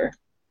together.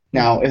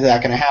 Now, is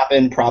that going to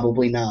happen?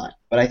 Probably not,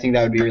 but I think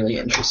that would be really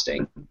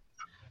interesting.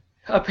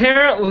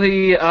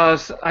 Apparently,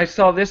 I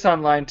saw this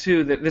online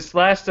too, that this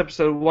last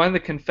episode, one of the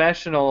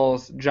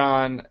confessionals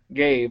John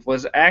gave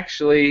was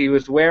actually he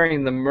was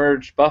wearing the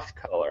merged buff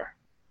color.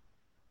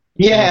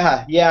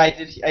 Yeah, I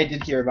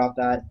did hear about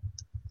that.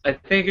 I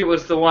think it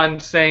was the one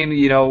saying,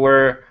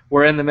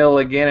 we're in the middle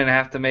again and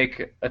have to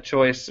make a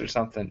choice or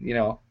something,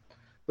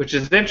 which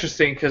is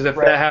interesting because if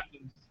that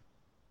happens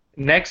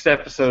next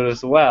episode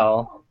as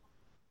well,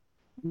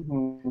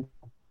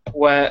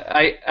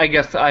 I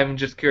guess I'm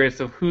just curious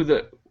of who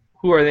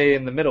who are they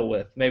in the middle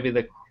with? Maybe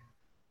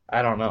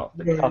I don't know,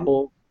 the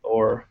couple,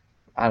 or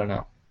I don't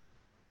know.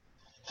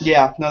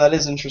 Yeah, no, that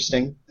is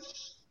interesting.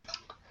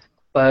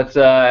 But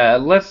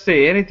let's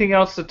see. Anything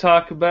else to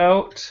talk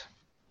about?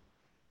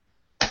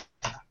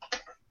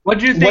 What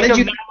did you think of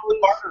the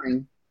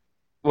bartering?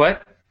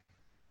 What?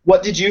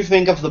 What did you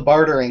think of the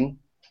bartering?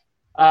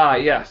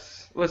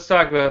 Yes. Let's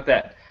talk about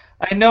that.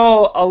 I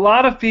know a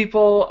lot of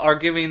people are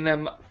giving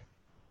them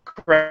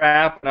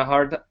crap and a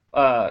hard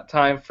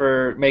time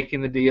for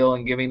making the deal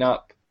and giving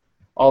up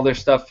all their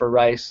stuff for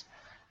Rice.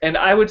 And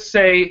I would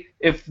say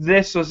if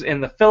this was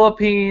in the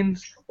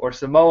Philippines or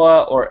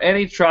Samoa or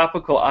any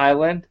tropical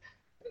island,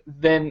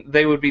 then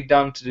they would be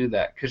dumb to do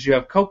that because you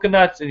have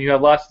coconuts and you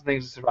have lots of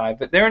things to survive.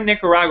 But they're in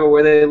Nicaragua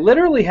where they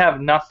literally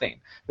have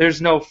nothing.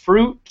 There's no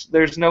fruit.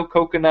 There's no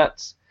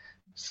coconuts.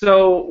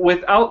 So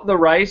without the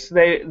rice,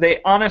 they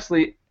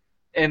honestly,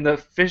 and the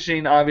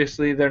fishing,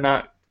 obviously, they're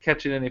not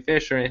catching any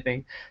fish or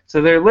anything.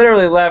 So they're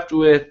literally left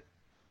with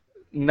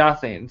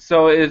nothing.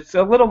 So it's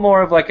a little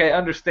more of like I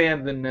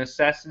understand the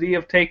necessity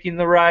of taking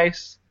the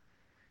rice,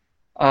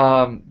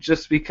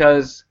 just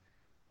because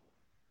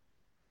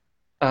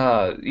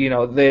where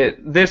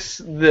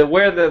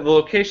the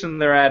location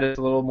they're at is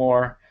a little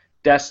more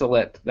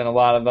desolate than a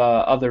lot of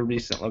other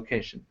recent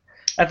locations.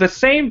 At the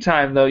same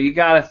time, though, you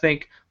got to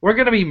think we're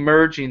going to be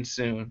merging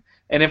soon,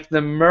 and if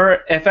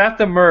at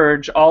the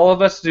merge all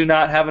of us do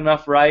not have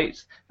enough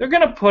rice, they're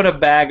going to put a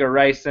bag of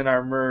rice in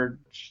our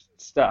merge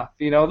stuff.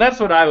 That's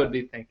what I would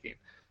be thinking.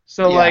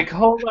 So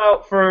hold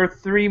out for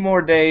 3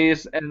 more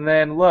days, and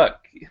then look,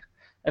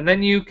 and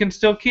then you can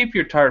still keep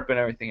your tarp and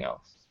everything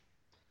else.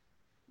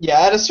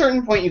 Yeah, at a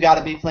certain point, you got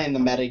to be playing the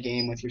meta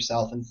game with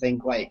yourself and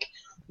think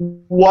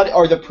what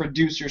are the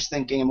producers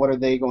thinking and what are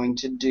they going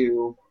to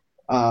do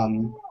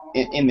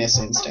in this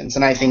instance?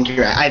 And I think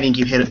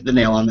you hit the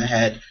nail on the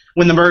head.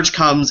 When the merge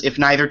comes, if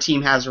neither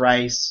team has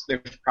rice,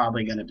 there's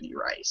probably going to be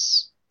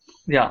rice.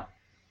 Yeah.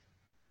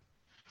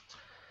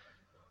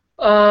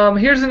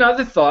 Here's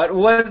another thought.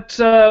 What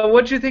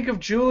do you think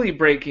of Julie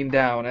breaking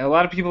down? And a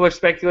lot of people are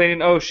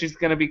speculating, she's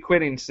going to be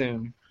quitting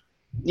soon.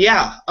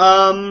 Yeah.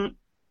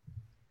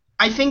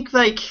 I think,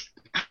 I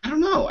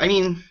don't know. I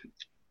mean,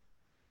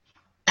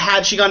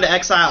 had she gone to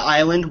Exile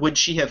Island, would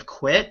she have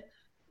quit?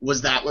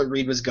 Was that what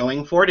Reed was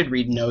going for? Did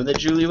Reed know that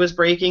Julie was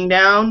breaking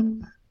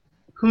down?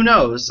 Who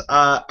knows?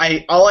 All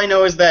I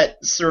know is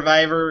that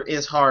Survivor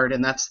is hard,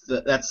 and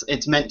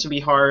it's meant to be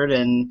hard,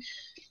 and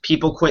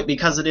people quit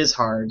because it is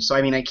hard. So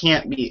I mean,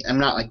 I'm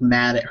not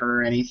mad at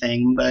her or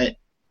anything, but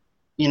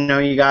you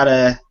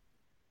gotta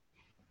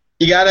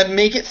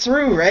make it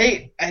through,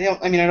 right? I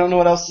don't know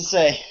what else to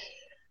say.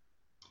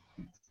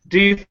 Do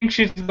you think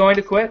she's going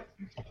to quit?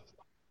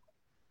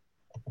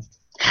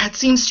 It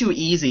seems too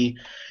easy.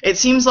 It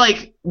seems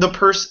like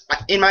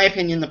in my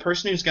opinion, the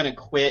person who's going to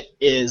quit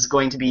is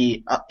going to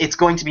be it's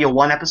going to be a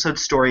 1-episode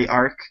story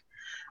arc.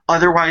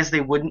 Otherwise,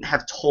 they wouldn't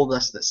have told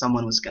us that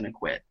someone was going to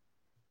quit.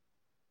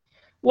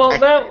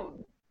 Well,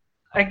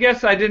 I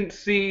guess I didn't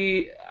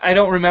see. I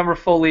don't remember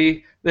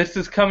fully. This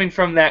is coming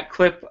from that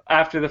clip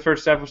after the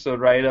first episode,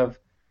 right, of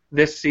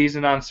this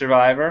season on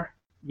Survivor.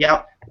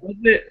 Yep. Was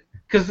it?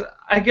 Because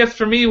I guess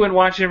for me, when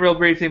watching it real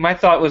briefly, my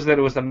thought was that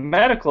it was a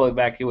medical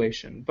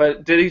evacuation.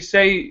 But did he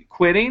say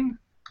quitting?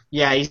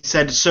 Yeah, he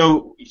said,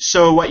 so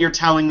what you're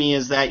telling me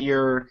is that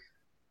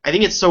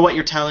what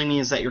you're telling me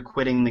is that you're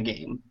quitting the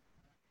game.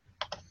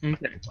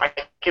 Okay. I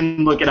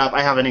can look it up.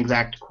 I have an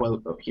exact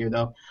quote up here,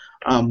 though.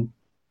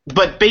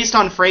 But based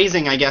on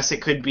phrasing, I guess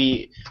it could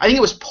be, I think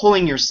it was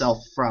pulling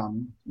yourself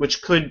from,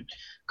 which could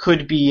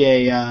be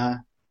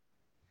a...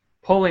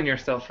 Pulling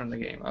yourself from the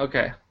game,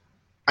 okay.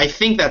 I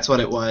think that's what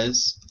it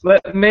was.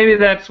 But maybe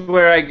that's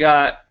where I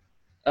got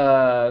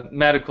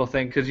medical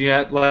thing, because you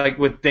had,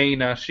 with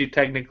Dana, she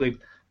technically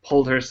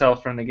pulled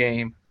herself from the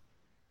game.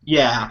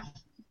 Yeah,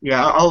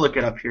 I'll look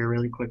it up here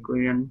really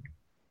quickly.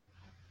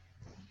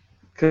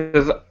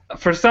 Because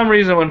for some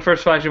reason, when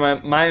first watching,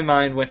 my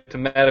mind went to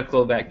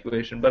medical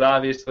evacuation, but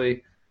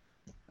obviously,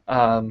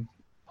 I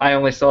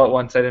only saw it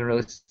once. I didn't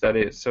really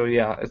study it, so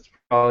yeah, it's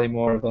probably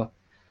more of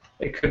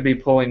it could be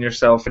pulling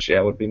yourself, which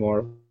would be more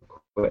of a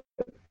quit.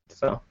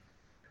 So,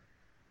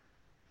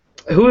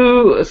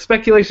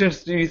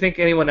 speculations, do you think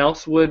anyone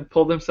else would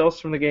pull themselves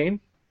from the game?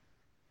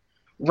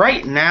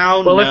 Right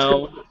now, no. Let's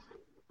go.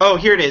 Oh,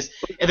 here it is.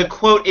 The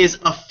quote is,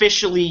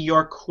 officially,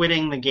 you're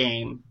quitting the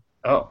game.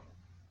 Oh.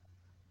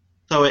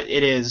 So it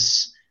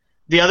is.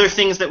 The other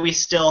things that we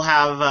still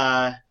have...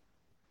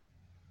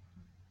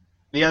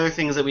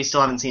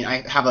 haven't seen,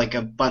 I have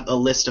a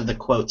list of the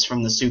quotes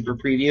from the Super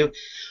Preview.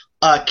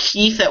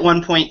 Keith at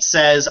one point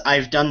says,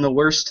 I've done the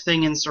worst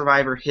thing in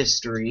Survivor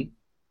history.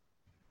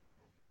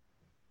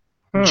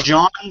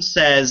 John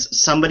says,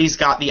 somebody's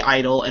got the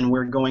idol and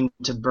we're going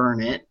to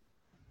burn it.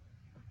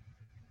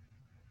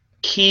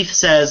 Keith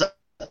says,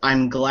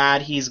 I'm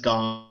glad he's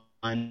gone.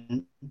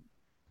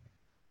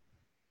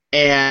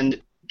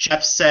 And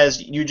Jeff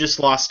says, you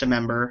just lost a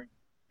member.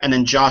 And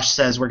then Josh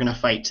says, we're going to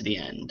fight to the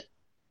end.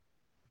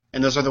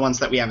 And those are the ones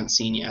that we haven't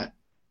seen yet.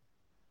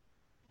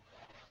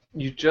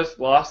 You just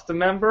lost a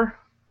member?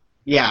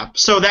 Yeah,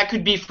 so that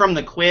could be from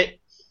the quit.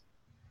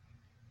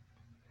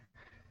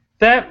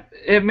 That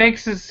it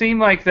makes it seem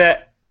like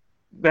that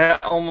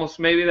almost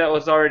maybe that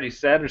was already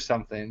said or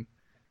something.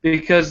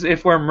 Because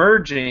if we're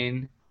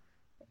merging,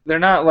 they're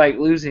not like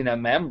losing a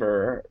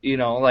member,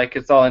 like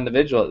it's all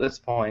individual at this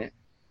point.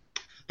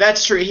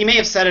 That's true. He may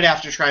have said it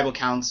after Tribal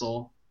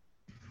Council.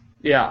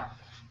 Yeah.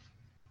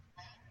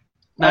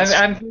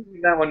 I'm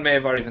thinking that one may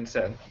have already been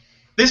said.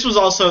 This was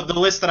also the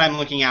list that I'm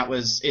looking at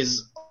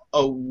is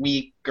a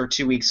week or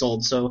 2 weeks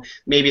old, so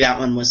maybe that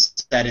one was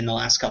said in the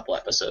last couple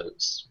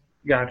episodes.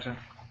 Gotcha.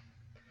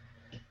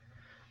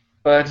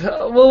 But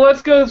well,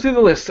 let's go through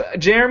the list.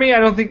 Jeremy, I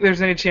don't think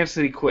there's any chance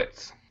that he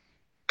quits.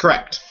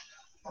 Correct.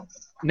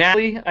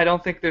 Natalie, I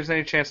don't think there's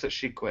any chance that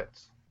she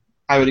quits.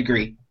 I would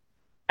agree.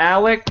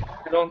 Alec,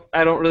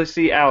 I don't really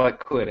see Alec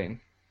quitting.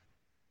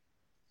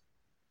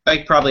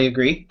 I probably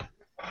agree.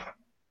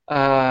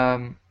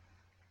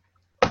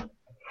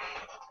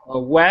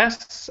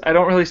 Wes, I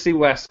don't really see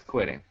Wes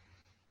quitting.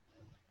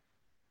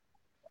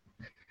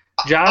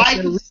 Josh, I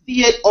can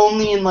see it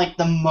only in like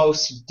the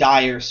most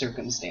dire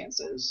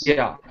circumstances.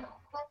 Yeah.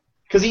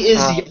 Because he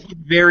is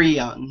very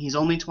young. He's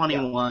only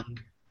 21. Yeah.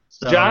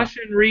 So. Josh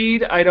and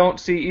Reed, I don't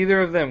see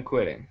either of them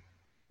quitting.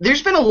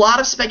 There's been a lot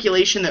of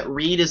speculation that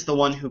Reed is the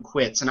one who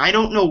quits, and I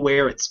don't know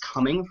where it's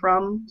coming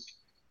from,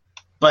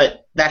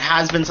 but that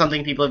has been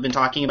something people have been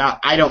talking about.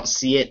 I don't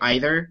see it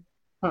either.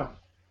 Huh.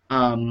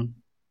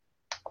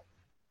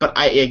 But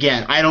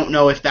I don't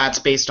know if that's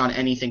based on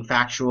anything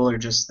factual or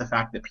just the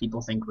fact that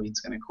people think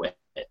Reed's going to quit.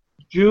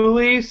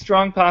 Julie,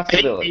 strong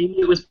possibility.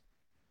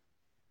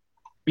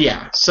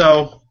 Yeah,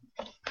 so,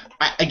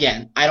 I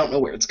don't know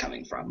where it's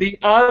coming from. The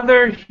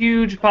other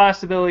huge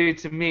possibility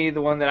to me,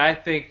 the one that I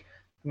think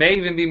may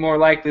even be more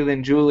likely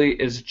than Julie,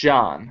 is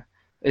John,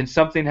 and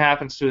something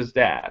happens to his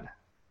dad.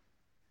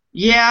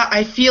 Yeah,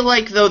 I feel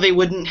like though they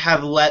wouldn't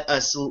have let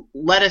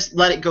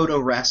it go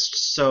to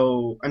rest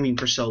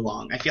for so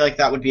long. I feel like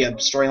that would be a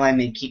storyline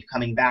they'd keep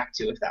coming back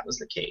to if that was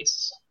the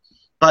case.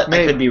 But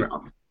maybe. I could be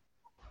wrong.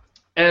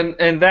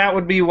 And that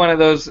would be one of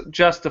those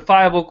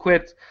justifiable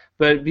quits,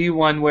 but it'd be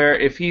one where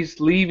if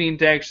he's leaving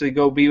to actually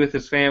go be with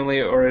his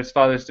family or his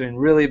father's doing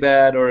really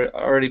bad or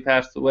already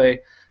passed away,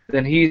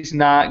 then he's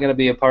not going to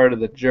be a part of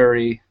the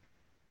jury.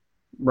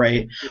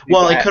 Right.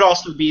 Well, it could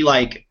also be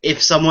like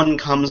if someone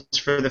comes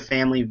for the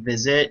family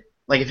visit,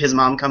 like if his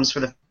mom comes for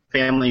the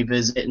family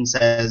visit and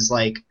says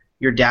like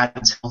your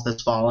dad's health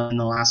has fallen in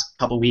the last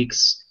couple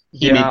weeks,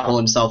 he may pull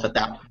himself at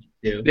that point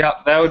too. Yeah,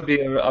 that would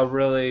be a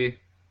really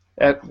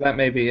that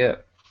may be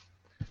it.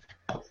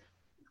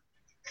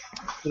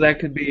 So that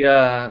could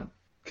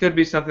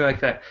be something like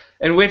that.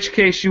 In which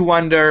case you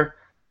wonder,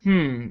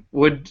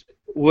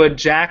 would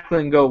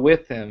Jacqueline go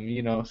with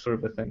him? Sort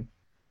of a thing.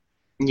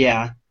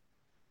 Yeah.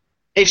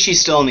 If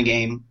she's still in the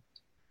game.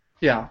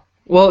 Yeah.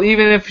 Well,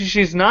 even if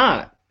she's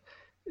not,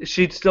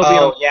 she'd still be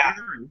on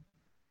the return.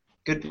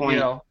 Good point.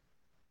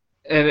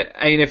 And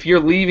I mean, if you're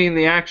leaving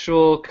the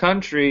actual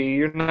country,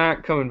 you're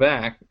not coming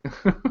back.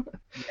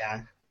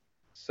 Yeah.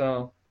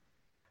 So,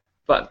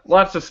 but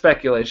lots of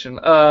speculation.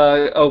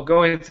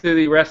 Going through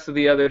the rest of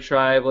the other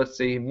tribe, let's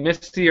see.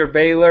 Misty or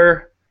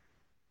Baylor,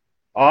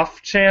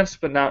 off chance,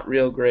 but not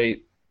real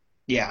great.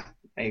 Yeah,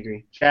 I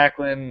agree.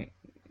 Jacqueline,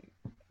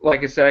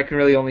 like I said, I can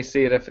really only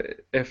see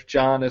it if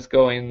John is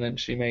going, then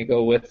she may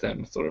go with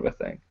him, sort of a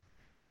thing.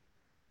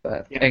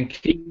 But and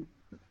Keith,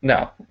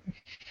 no.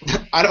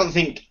 I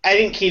think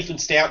Keith would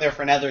stay out there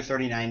for another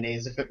 39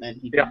 days if it meant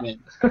he could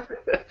win.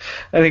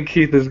 I think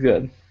Keith is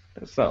good.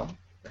 So,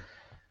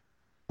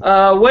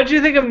 what do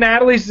you think of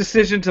Natalie's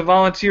decision to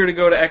volunteer to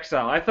go to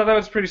exile? I thought that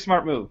was a pretty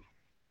smart move.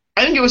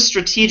 I think it was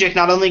strategic,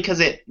 not only because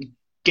it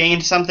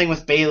gained something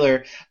with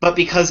Baylor, but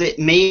because it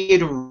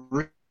made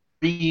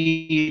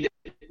Reed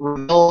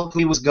reveal who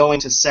he was going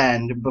to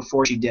send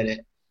before she did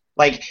it.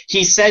 Like,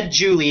 he said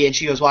Julie, and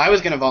she goes, well, I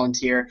was going to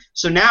volunteer.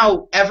 So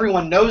now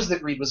everyone knows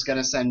that Reed was going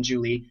to send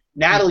Julie.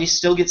 Natalie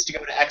still gets to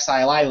go to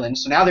Exile Island,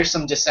 so now there's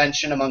some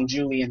dissension among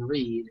Julie and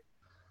Reed.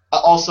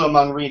 Also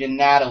among Reed and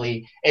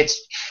Natalie. It's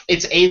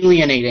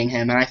alienating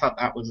him, and I thought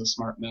that was a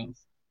smart move.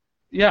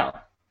 Yeah.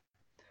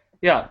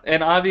 Yeah,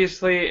 and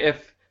obviously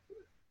if,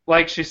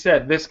 like she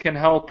said, this can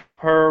help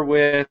her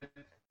with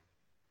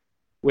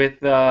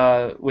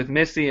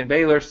Missy and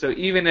Baylor, so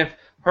even if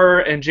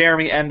her and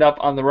Jeremy end up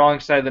on the wrong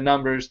side of the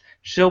numbers,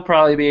 she'll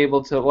probably be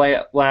able to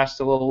last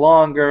a little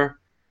longer.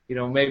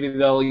 Maybe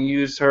they'll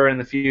use her in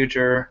the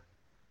future,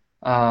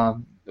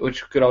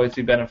 which could always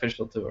be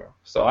beneficial to her.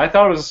 So I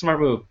thought it was a smart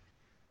move.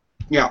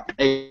 Yeah,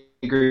 I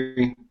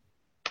agree.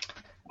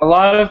 A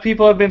lot of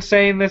people have been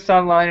saying this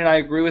online, and I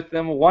agree with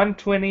them.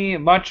 120,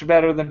 much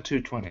better than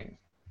 220.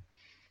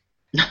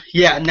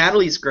 Yeah,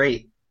 Natalie's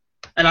great.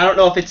 And I don't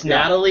know if it's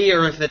Natalie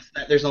or if it's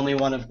that there's only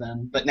one of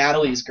them, but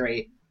Natalie's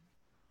great.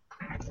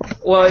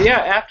 Well, yeah,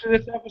 after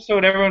this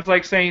episode, everyone's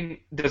like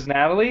saying, does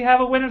Natalie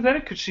have a winner's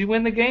edit? Could she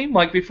win the game?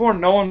 Like before,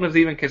 no one was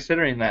even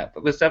considering that.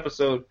 But this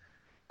episode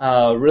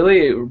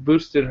really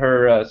boosted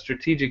her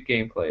strategic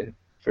gameplay,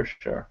 for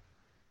sure.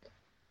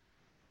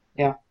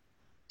 Yeah.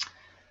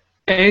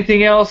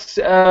 Anything else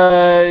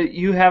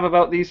you have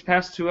about these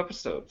past 2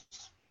 episodes?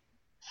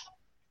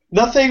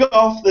 Nothing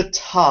off the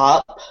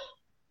top.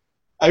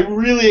 I'm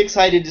really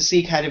excited to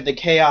see kind of the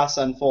chaos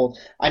unfold.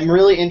 I'm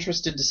really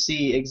interested to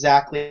see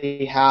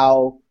exactly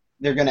how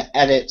they're going to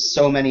edit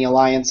so many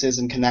alliances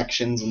and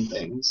connections and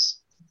things.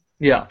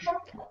 Yeah.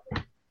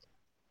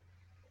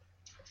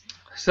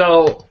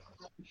 So,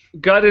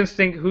 gut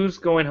instinct, who's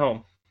going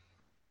home?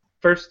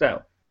 First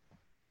out.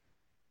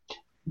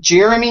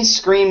 Jeremy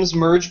screams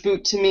merge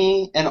boot to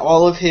me, and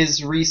all of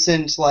his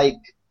recent,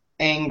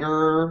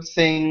 anger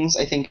things,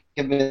 I think,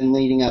 have been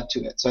leading up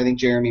to it. So I think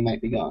Jeremy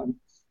might be gone.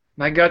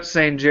 My gut's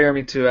saying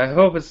Jeremy, too. I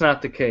hope it's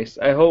not the case.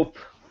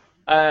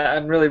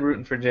 I'm really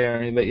rooting for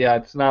Jeremy, but yeah,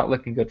 it's not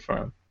looking good for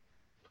him.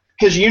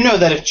 Because you know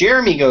that if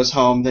Jeremy goes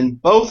home, then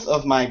both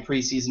of my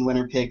preseason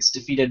winner picks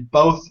defeated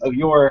both of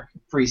your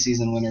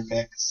preseason winner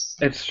picks.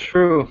 It's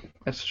true.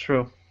 It's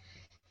true.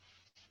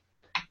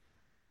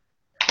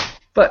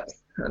 But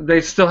they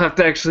still have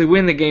to actually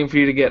win the game for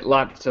you to get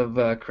lots of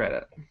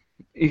credit.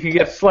 You can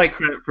get slight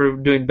credit for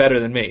doing better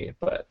than me,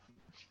 but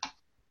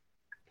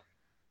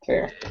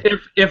fair.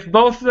 If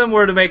both of them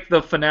were to make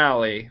the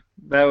finale,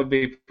 that would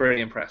be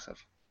pretty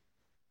impressive.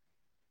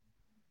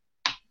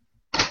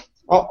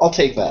 I'll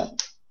take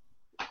that.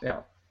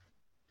 Yeah.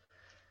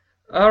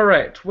 All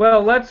right.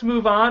 Well, let's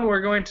move on.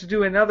 We're going to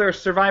do another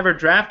Survivor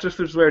draft. This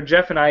is where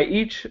Jeff and I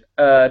each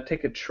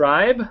take a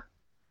tribe.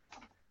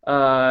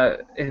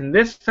 And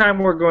this time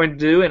we're going to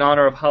do, in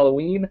honor of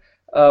Halloween,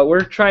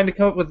 we're trying to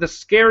come up with the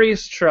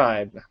scariest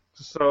tribe.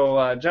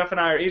 So Jeff and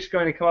I are each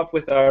going to come up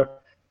with our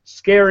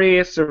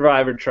scariest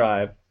Survivor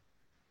tribe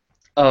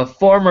of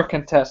former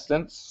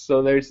contestants.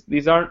 So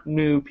these aren't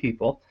new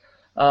people.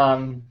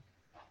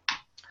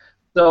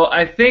 So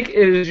I think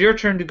it is your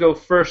turn to go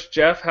first,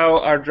 Jeff. How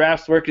our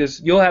drafts work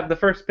is you'll have the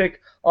first pick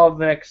of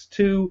the next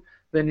 2,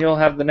 then you'll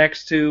have the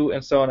next 2,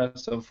 and so on and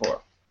so forth.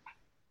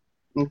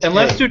 Okay. And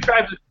let's do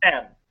tribes of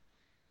 10.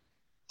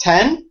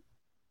 10?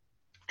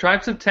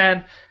 Tribes of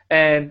 10,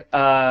 and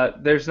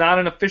there's not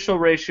an official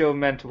ratio of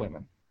men to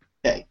women.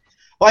 Okay.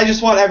 Well, I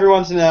just want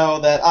everyone to know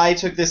that I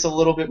took this a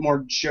little bit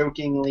more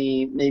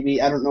jokingly.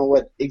 Maybe, I don't know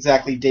what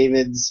exactly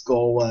David's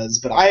goal was,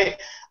 but I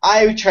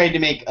tried to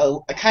make a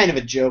kind of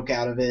a joke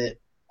out of it,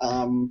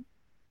 and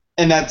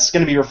that's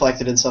going to be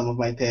reflected in some of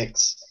my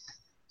picks.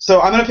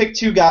 So I'm going to pick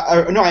 2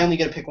 guys. No, I only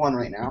get to pick 1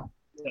 right now.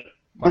 I'm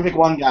going to pick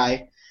 1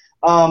 guy.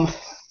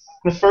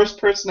 The first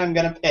person I'm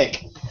going to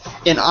pick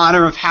in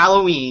honor of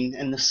Halloween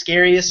and the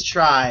scariest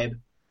tribe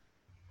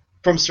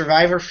from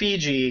Survivor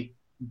Fiji,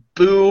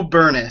 Boo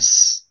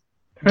Burness.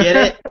 Get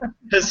it?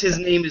 Because his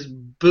name is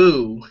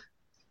Boo.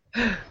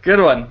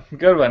 Good one.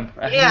 Good one.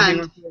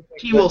 And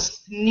he will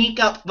sneak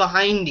up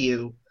behind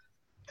you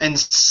and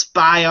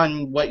spy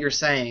on what you're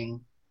saying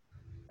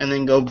and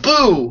then go,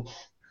 Boo!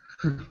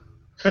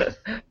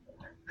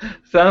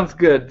 Sounds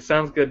good.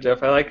 Sounds good,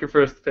 Jeff. I like your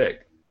first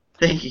pick.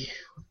 Thank you.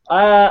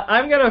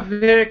 I'm gonna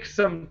pick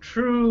some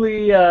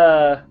truly.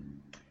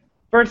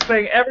 First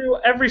thing,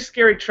 every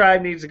scary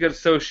tribe needs a good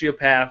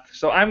sociopath,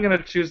 so I'm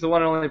gonna choose the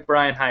one and only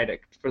Brian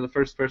Heidick for the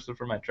first person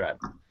for my tribe.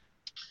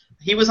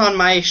 He was on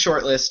my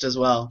short list as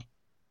well.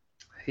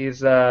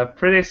 He's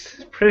pretty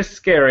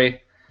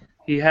scary.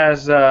 He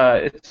has.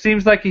 It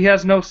seems like he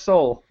has no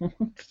soul.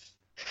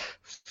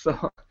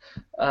 So,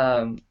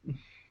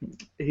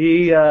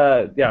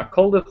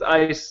 cold as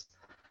ice.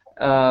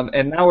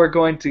 And now we're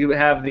going to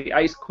have the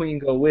Ice Queen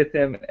go with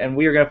him, and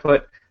we are going to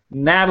put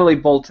Natalie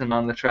Bolton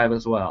on the tribe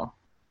as well.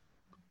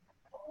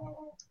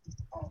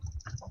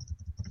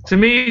 To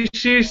me,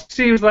 she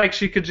seems like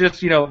she could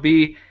just,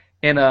 be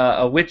in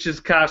a witch's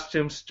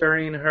costume,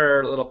 stirring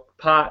her little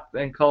pot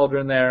and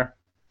cauldron there.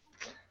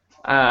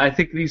 I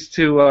think these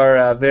 2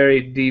 are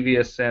very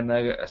devious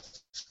and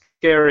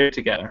scary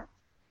together.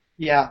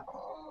 Yeah.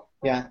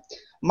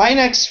 My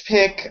next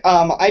pick,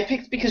 I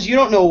picked because you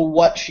don't know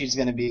what she's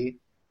going to be.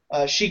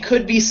 She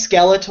could be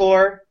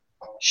Skeletor.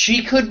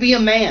 She could be a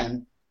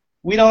man.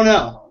 We don't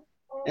know.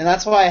 And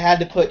that's why I had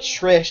to put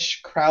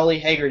Trish Crowley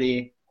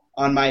Haggerty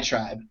on my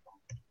tribe.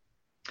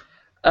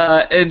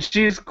 And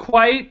she's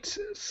quite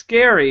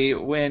scary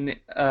when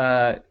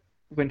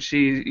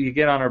you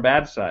get on her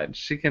bad side.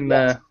 She can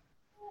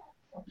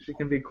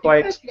be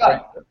quite.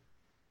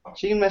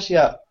 She can mess you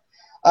up.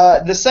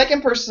 The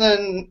second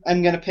person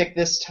I'm gonna pick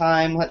this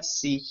time. Let's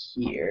see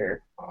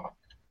here.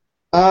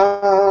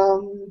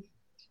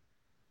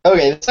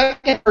 Okay, the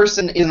second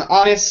person is an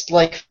honest,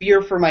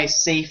 fear for my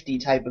safety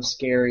type of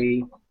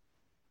scary,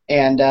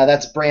 and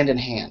that's Brandon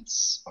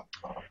Hance.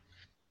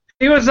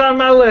 He was on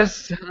my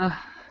list.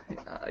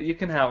 You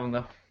can have him,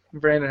 though.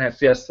 Brandon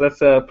Hance, yes,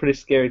 that's a pretty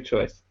scary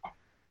choice.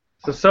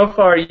 So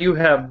far you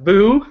have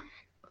Boo,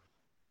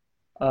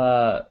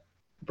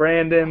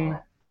 Brandon,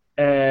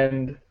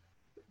 and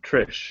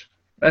Trish.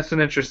 That's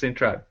an interesting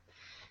tribe.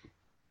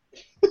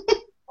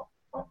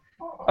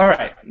 All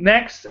right,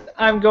 next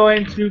I'm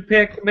going to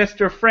pick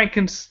Mr.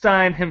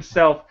 Frankenstein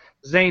himself,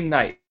 Zane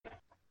Knight.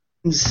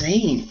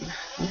 Zane?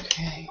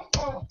 Okay.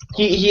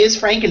 He is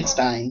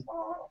Frankenstein.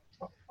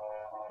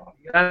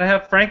 Gotta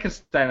have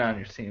Frankenstein on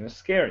your team. It's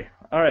scary.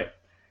 All right.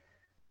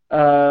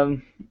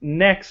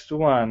 Next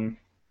one.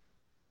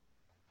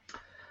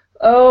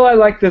 Oh, I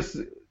like this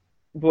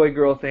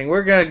boy-girl thing.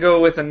 We're gonna go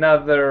with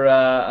another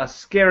a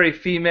scary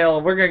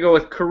female. We're gonna go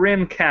with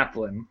Corinne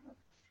Kaplan.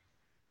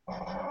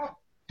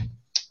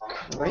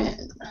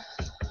 Corinne.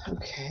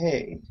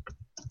 Okay.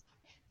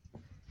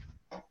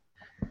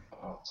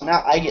 So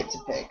now I get to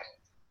pick.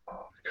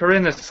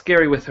 Corinne is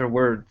scary with her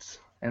words,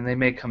 and they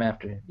may come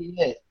after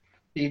you.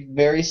 She's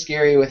very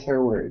scary with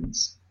her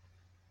words.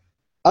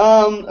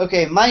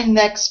 Okay, my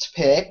next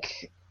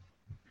pick.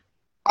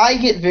 I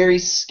get very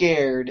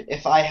scared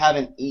if I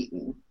haven't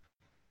eaten.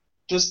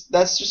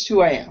 That's just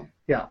who I am.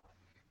 Yeah.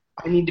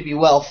 I need to be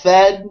well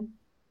fed,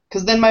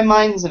 because then my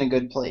mind's in a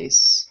good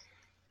place.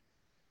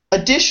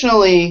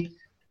 Additionally,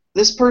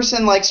 this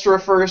person likes to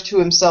refer to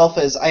himself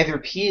as either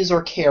peas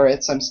or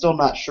carrots. I'm still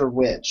not sure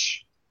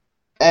which.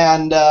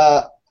 And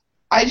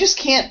I just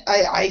can't.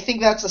 I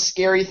think that's a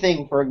scary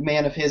thing for a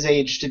man of his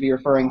age to be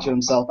referring to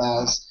himself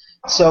as.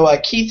 So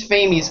Keith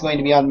Famey is going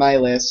to be on my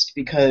list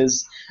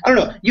because, I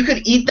don't know, you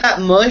could eat that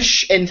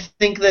mush and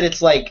think that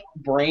it's like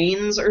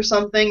brains or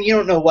something. You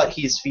don't know what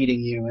he's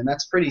feeding you, and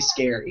that's pretty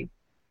scary.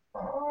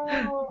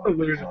 The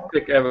weirdest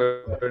pick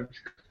ever.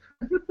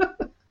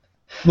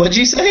 What'd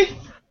you say?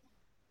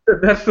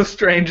 That's the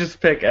strangest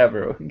pick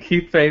ever.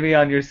 Keith Famey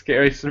on your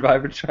scary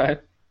Survivor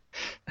tribe.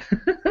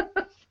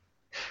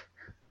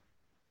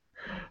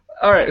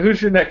 All right,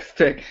 who's your next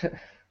pick?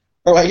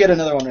 Oh, I get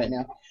another one right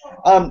now.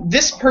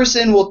 This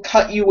person will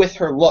cut you with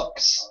her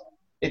looks.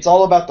 It's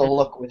all about the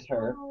look with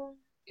her.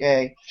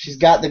 Okay, she's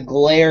got the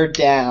glare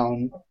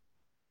down.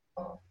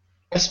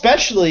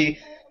 Especially,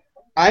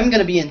 I'm going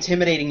to be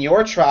intimidating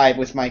your tribe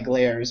with my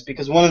glares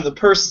because one of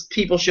the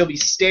people she'll be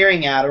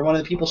staring at, or one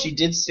of the people she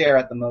did stare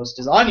at the most,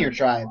 is on your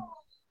tribe.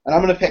 And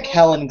I'm going to pick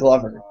Helen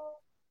Glover.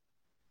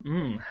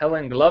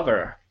 Helen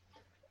Glover.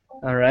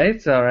 All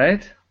right, all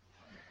right.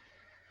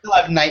 I'll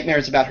have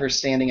nightmares about her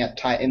standing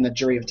in the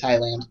jury of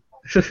Thailand.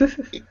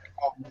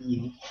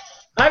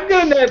 I'm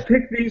going to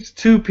pick these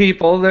two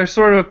people. They're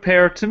sort of a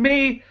pair. To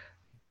me,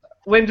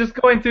 when just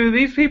going through,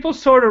 these people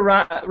sort of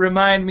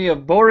remind me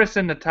of Boris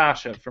and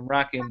Natasha from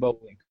Rocky and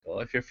Bullwinkle,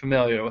 if you're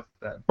familiar with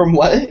them. From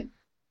what?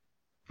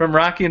 From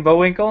Rocky and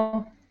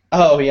Bullwinkle?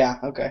 Oh, yeah,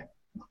 okay.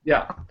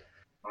 Yeah.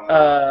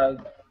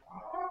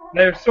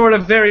 They're sort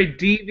of very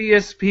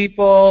devious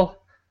people.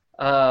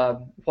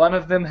 One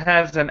of them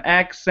has an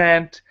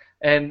accent,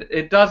 and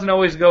it doesn't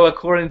always go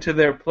according to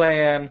their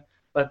plan,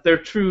 but they're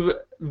true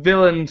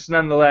villains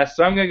nonetheless.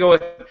 So I'm going to go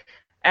with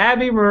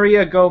Abby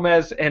Maria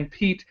Gomez and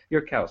Pete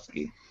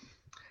Yurkowski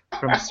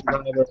from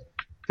Survivor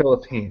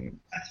Philippines.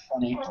 That's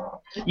funny.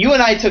 You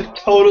and I took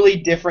totally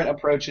different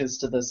approaches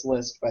to this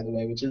list, by the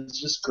way, which is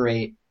just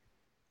great.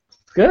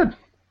 Good.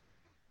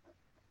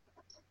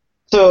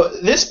 So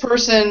this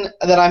person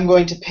that I'm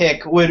going to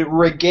pick would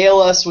regale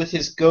us with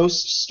his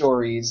ghost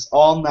stories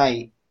all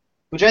night,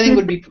 which I think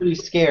would be pretty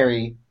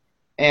scary.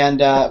 And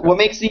what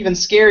makes it even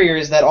scarier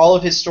is that all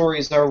of his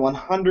stories are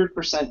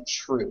 100%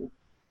 true.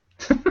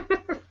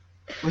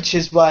 Which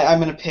is why I'm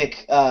going to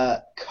pick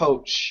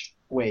Coach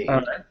Wade.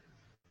 All right.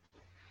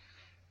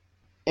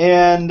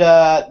 And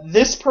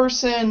this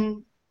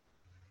person...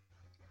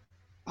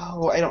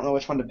 Oh, I don't know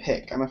which one to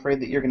pick. I'm afraid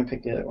that you're going to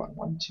pick the other one.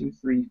 1, 2,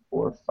 3,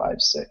 4,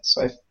 5, 6.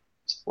 So I have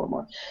 4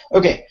 more.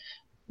 Okay.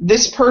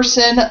 This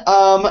person...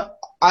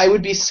 I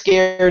would be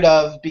scared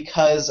of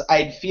because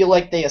I'd feel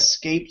like they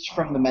escaped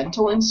from the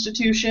mental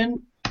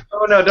institution.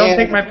 Oh, no, don't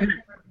take my pick.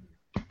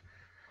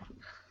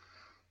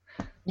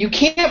 You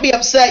can't be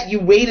upset you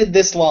waited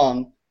this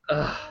long.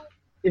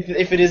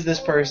 If it is this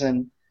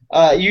person.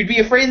 You'd be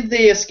afraid that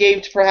they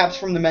escaped perhaps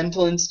from the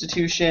mental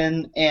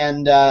institution,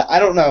 and I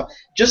don't know,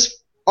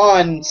 just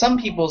on some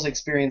people's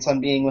experience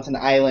on being on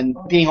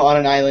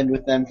an island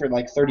with them for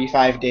like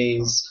 35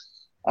 days.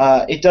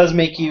 It does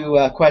make you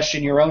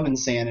question your own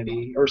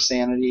insanity or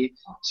sanity.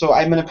 So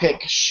I'm going to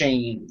pick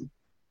Shane.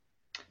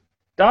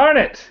 Darn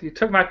it! You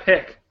took my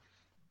pick.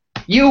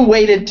 You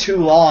waited too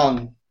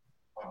long.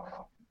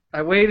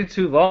 I waited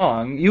too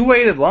long. You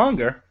waited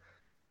longer.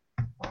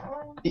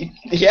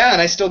 Yeah,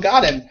 and I still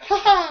got him.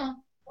 Ha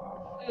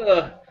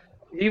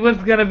He was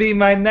going to be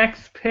my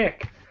next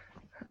pick.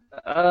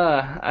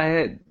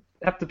 I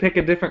have to pick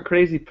a different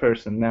crazy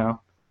person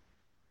now.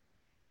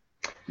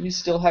 You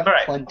still have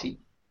plenty.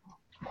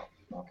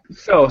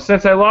 So,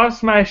 since I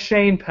lost my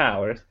Shane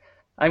powers,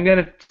 I'm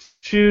going to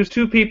choose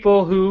two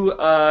people who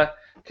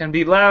can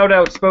be loud,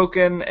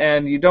 outspoken,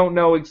 and you don't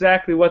know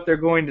exactly what they're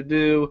going to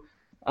do.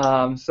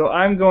 So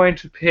I'm going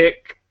to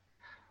pick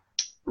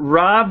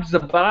Rob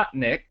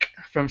Zabotnik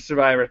from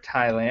Survivor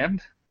Thailand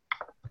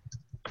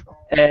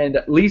and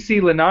Lisi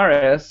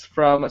Linares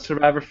from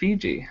Survivor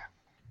Fiji.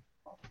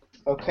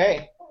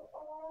 Okay.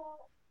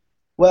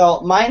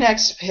 Well, my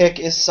next pick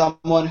is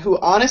someone who,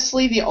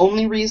 honestly, the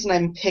only reason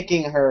I'm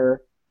picking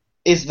her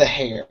is the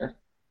hair.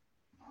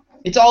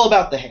 It's all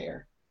about the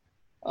hair.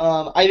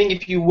 I think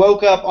if you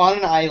woke up on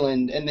an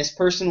island and this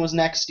person was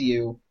next to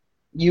you,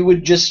 you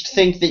would just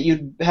think that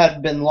you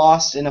had been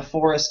lost in a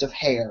forest of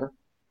hair.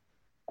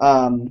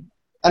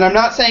 And I'm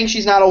not saying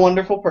she's not a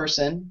wonderful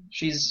person.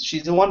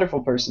 She's a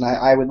wonderful person.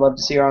 I would love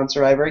to see her on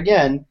Survivor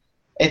again.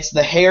 It's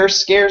the hair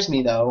scares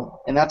me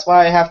though, and that's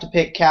why I have to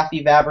pick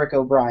Kathy Vavrick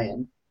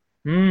O'Brien.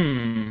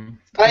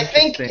 I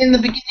think in the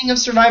beginning of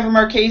Survivor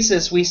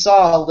Marquesas we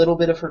saw a little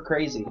bit of her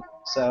crazy,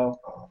 so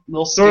a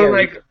little scary. Sort of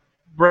like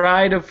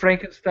Bride of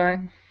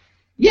Frankenstein.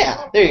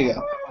 Yeah, there you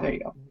go. There you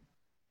go.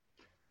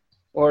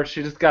 Or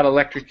she just got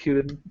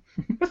electrocuted.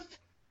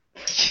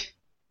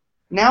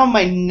 Now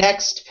my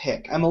next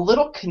pick. I'm a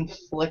little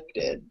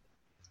conflicted.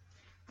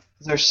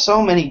 There's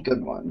so many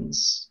good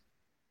ones.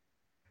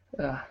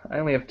 I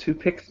only have 2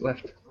 picks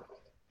left.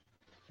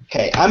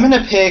 Okay, I'm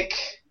gonna pick.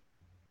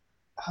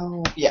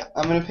 Oh yeah,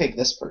 I'm gonna pick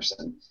this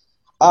person.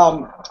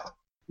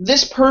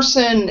 This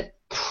person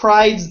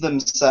prides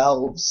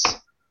themselves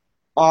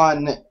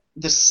on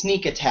the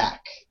sneak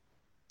attack,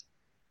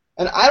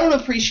 and I don't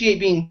appreciate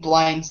being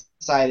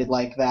blindsided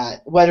like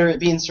that, whether it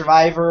be in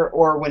Survivor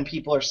or when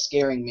people are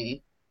scaring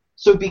me.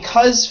 So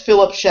because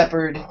Philip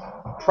Shepard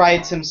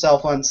prides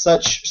himself on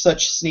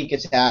such sneak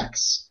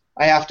attacks,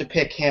 I have to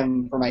pick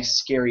him for my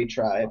scary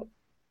tribe.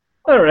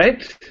 All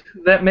right,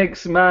 that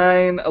makes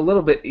mine a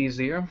little bit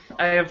easier.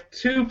 I have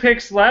 2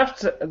 picks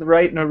left,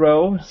 right in a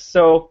row.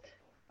 So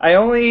I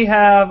only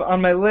have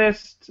on my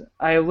list,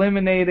 I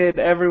eliminated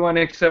everyone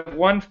except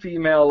 1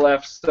 female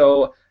left.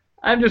 So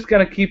I'm just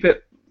going to keep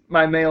it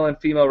my male and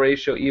female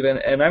ratio even,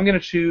 and I'm going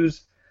to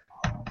choose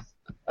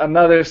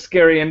another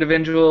scary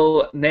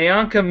individual,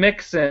 Nayanka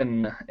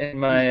Mixon, in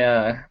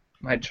my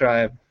my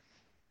tribe.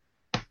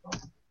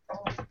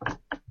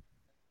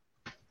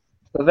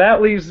 So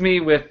that leaves me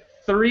with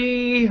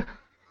 3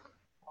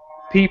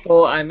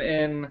 people I'm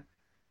in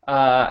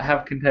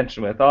have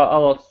contention with.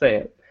 I'll say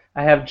it.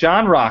 I have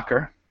John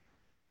Rocker.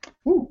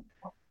 Ooh.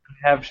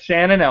 I have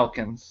Shannon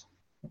Elkins.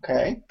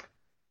 Okay.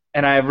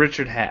 And I have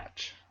Richard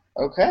Hatch.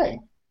 Okay.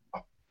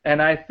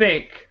 And I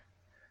think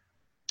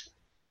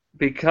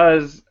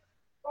because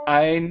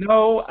I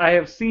know I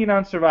have seen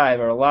on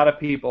Survivor a lot of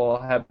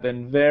people have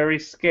been very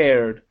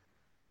scared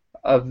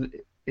of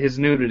his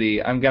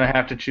nudity, I'm going to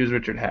have to choose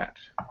Richard Hatch.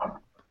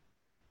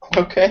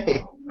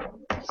 Okay.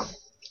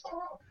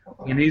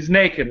 And he's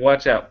naked,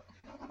 watch out.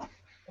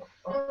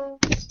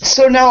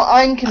 So now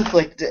I'm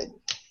conflicted.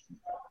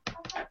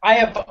 I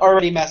have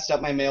already messed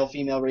up my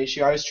male-female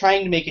ratio. I was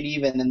trying to make it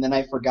even, and then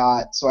I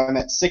forgot, so I'm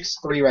at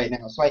 6-3 right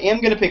now. So I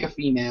am going to pick a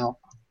female.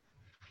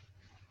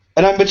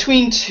 And I'm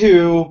between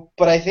 2,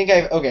 but I think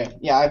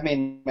I've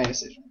made my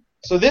decision.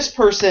 So this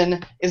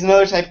person is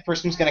another type of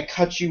person who's going to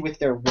cut you with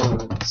their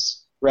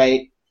words,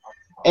 right?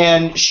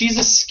 And she's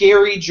a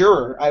scary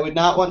juror. I would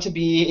not want to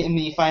be in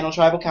the final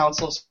tribal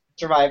council of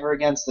Survivor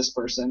against this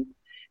person.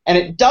 And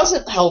it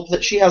doesn't help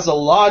that she has a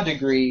law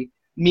degree,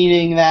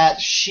 meaning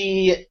that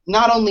she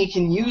not only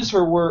can use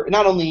her word,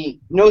 not only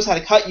knows how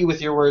to cut you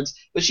with your words,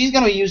 but she's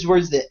going to use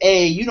words that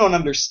A, you don't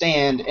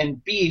understand,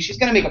 and B, she's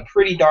going to make a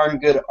pretty darn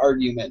good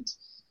argument.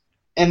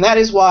 And that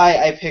is why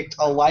I picked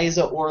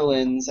Eliza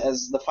Orlins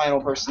as the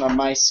final person on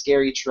my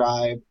scary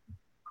tribe.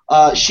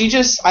 She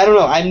just, I don't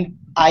know,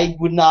 I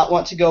would not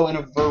want to go in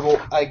a verbal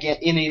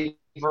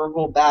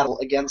battle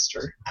against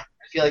her. I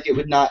feel like it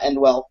would not end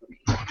well for me.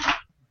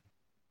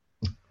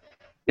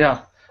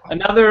 Yeah.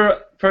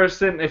 Another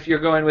person, if you're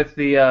going with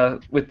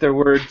their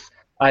words,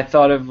 I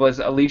thought of was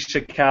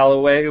Alicia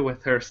Calloway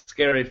with her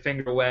scary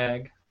finger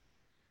wag.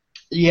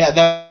 Yeah,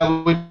 that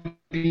would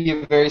be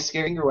a very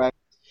scary finger wag.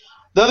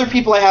 The other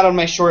people I had on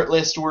my short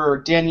list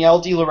were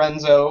Danielle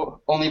DiLorenzo,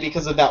 only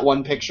because of that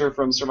one picture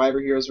from Survivor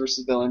Heroes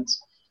vs.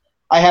 Villains.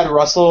 I had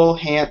Russell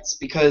Hantz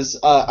because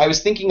I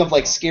was thinking of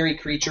like scary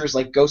creatures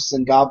like ghosts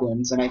and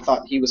goblins, and I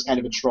thought he was kind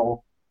of a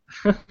troll.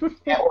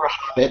 Yeah, or a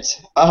hobbit.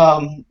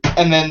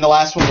 And then the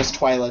last one was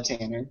Twyla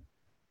Tanner.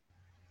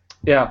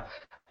 Yeah.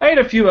 I had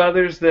a few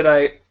others that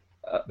I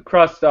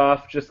crossed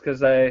off just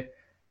because I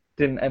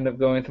didn't end up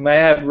going with them. I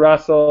had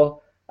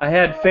Russell. I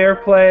had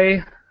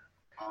Fairplay.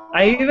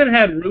 I even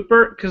had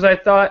Rupert because I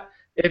thought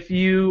if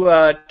you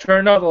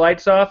turned all the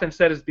lights off and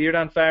set his beard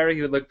on fire,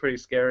 he would look pretty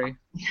scary.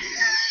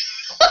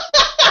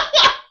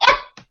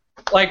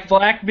 Like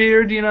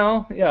Blackbeard, you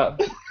know? Yeah.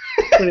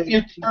 If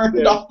you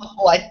turned all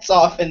the lights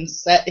off and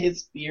set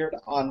his beard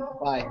on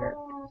fire.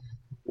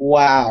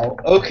 Wow.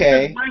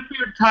 Okay.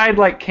 Blackbeard tied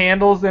like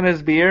candles in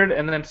his beard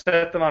and then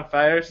set them on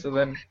fire, so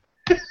then...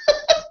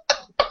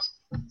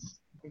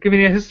 Give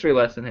me a history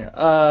lesson here.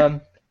 I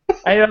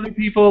had other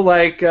people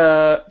like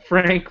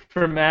Frank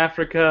from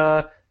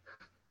Africa,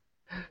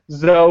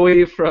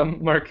 Zoe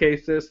from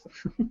Marquesas,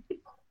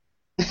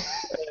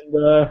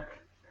 and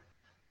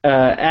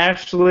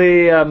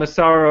Ashley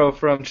Massaro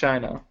from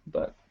China.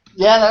 But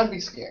yeah, that would be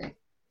scary.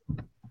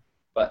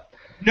 But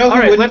no, all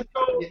right,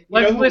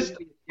 let's list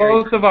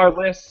both of our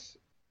lists,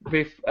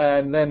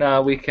 and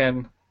then we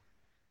can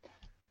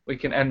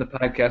end the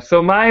podcast.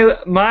 So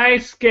my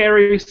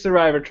scary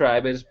Survivor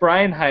tribe is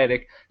Brian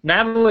Heidick,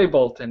 Natalie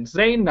Bolton,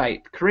 Zane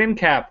Knight, Corinne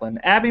Kaplan,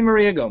 Abby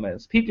Maria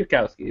Gomez, Pete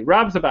Yurkowski,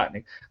 Rob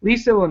Zabatnik,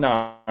 Lisa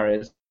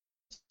Linares,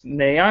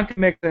 Nayanka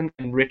Mixon,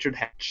 and Richard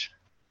Hatch.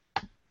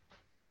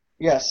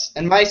 Yes,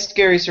 and my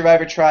scary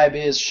Survivor tribe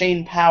is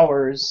Shane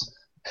Powers,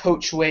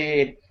 Coach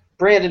Wade,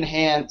 Brandon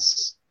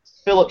Hance,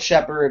 Philip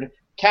Shepard,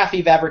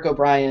 Kathy Vavrick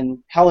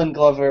O'Brien, Helen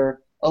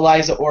Glover,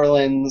 Eliza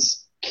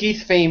Orlins,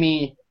 Keith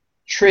Famey,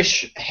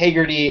 Trish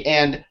Hagerty,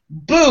 and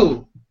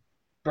Boo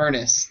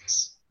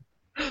Burnists,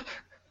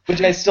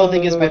 which I still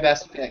think is my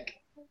best pick.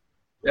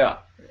 Yeah.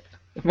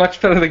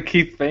 Much better than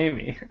Keith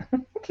Famey.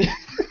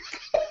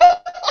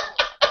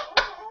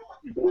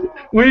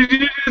 Were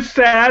you just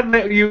sad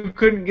that you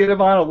couldn't get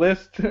him on a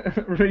list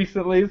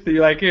recently? So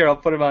you're like, here, I'll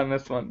put him on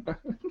this one.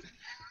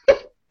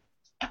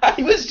 I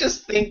was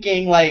just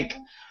thinking, like,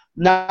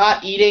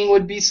 not eating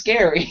would be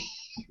scary.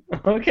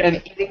 Okay.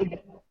 And eating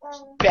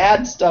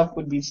bad stuff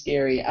would be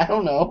scary. I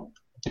don't know.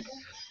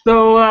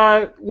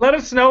 So let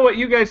us know what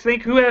you guys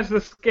think. Who has the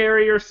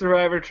scarier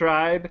Survivor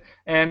tribe,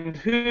 and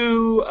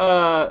who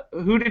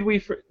did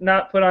we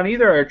not put on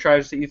either of our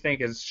tribes that you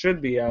think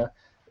should be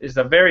is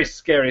a very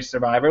scary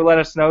Survivor? Let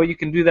us know. You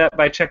can do that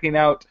by checking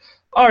out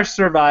our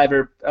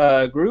Survivor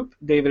group,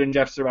 David and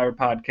Jeff Survivor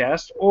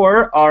Podcast,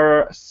 or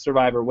our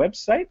Survivor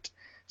website,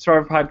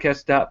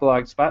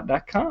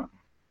 survivorpodcast.blogspot.com.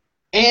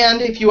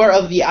 And if you are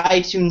of the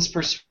iTunes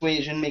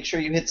persuasion, make sure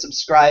you hit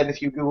subscribe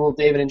if you Google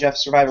David and Jeff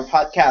Survivor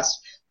Podcast.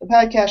 The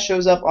podcast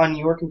shows up on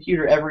your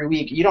computer every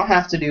week. You don't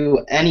have to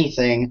do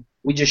anything.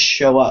 We just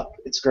show up.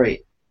 It's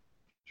great.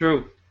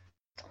 True.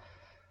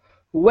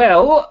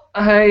 Well,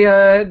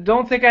 I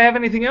don't think I have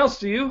anything else,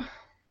 do you?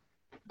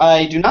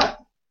 I do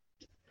not.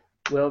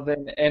 Well,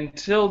 then,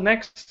 until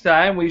next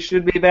time, we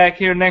should be back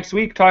here next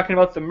week talking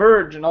about the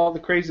merge and all the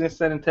craziness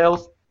that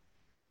entails.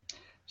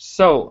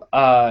 So,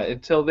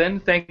 until then,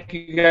 thank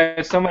you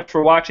guys so much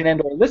for watching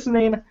and or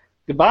listening.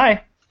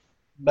 Goodbye.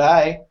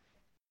 Bye.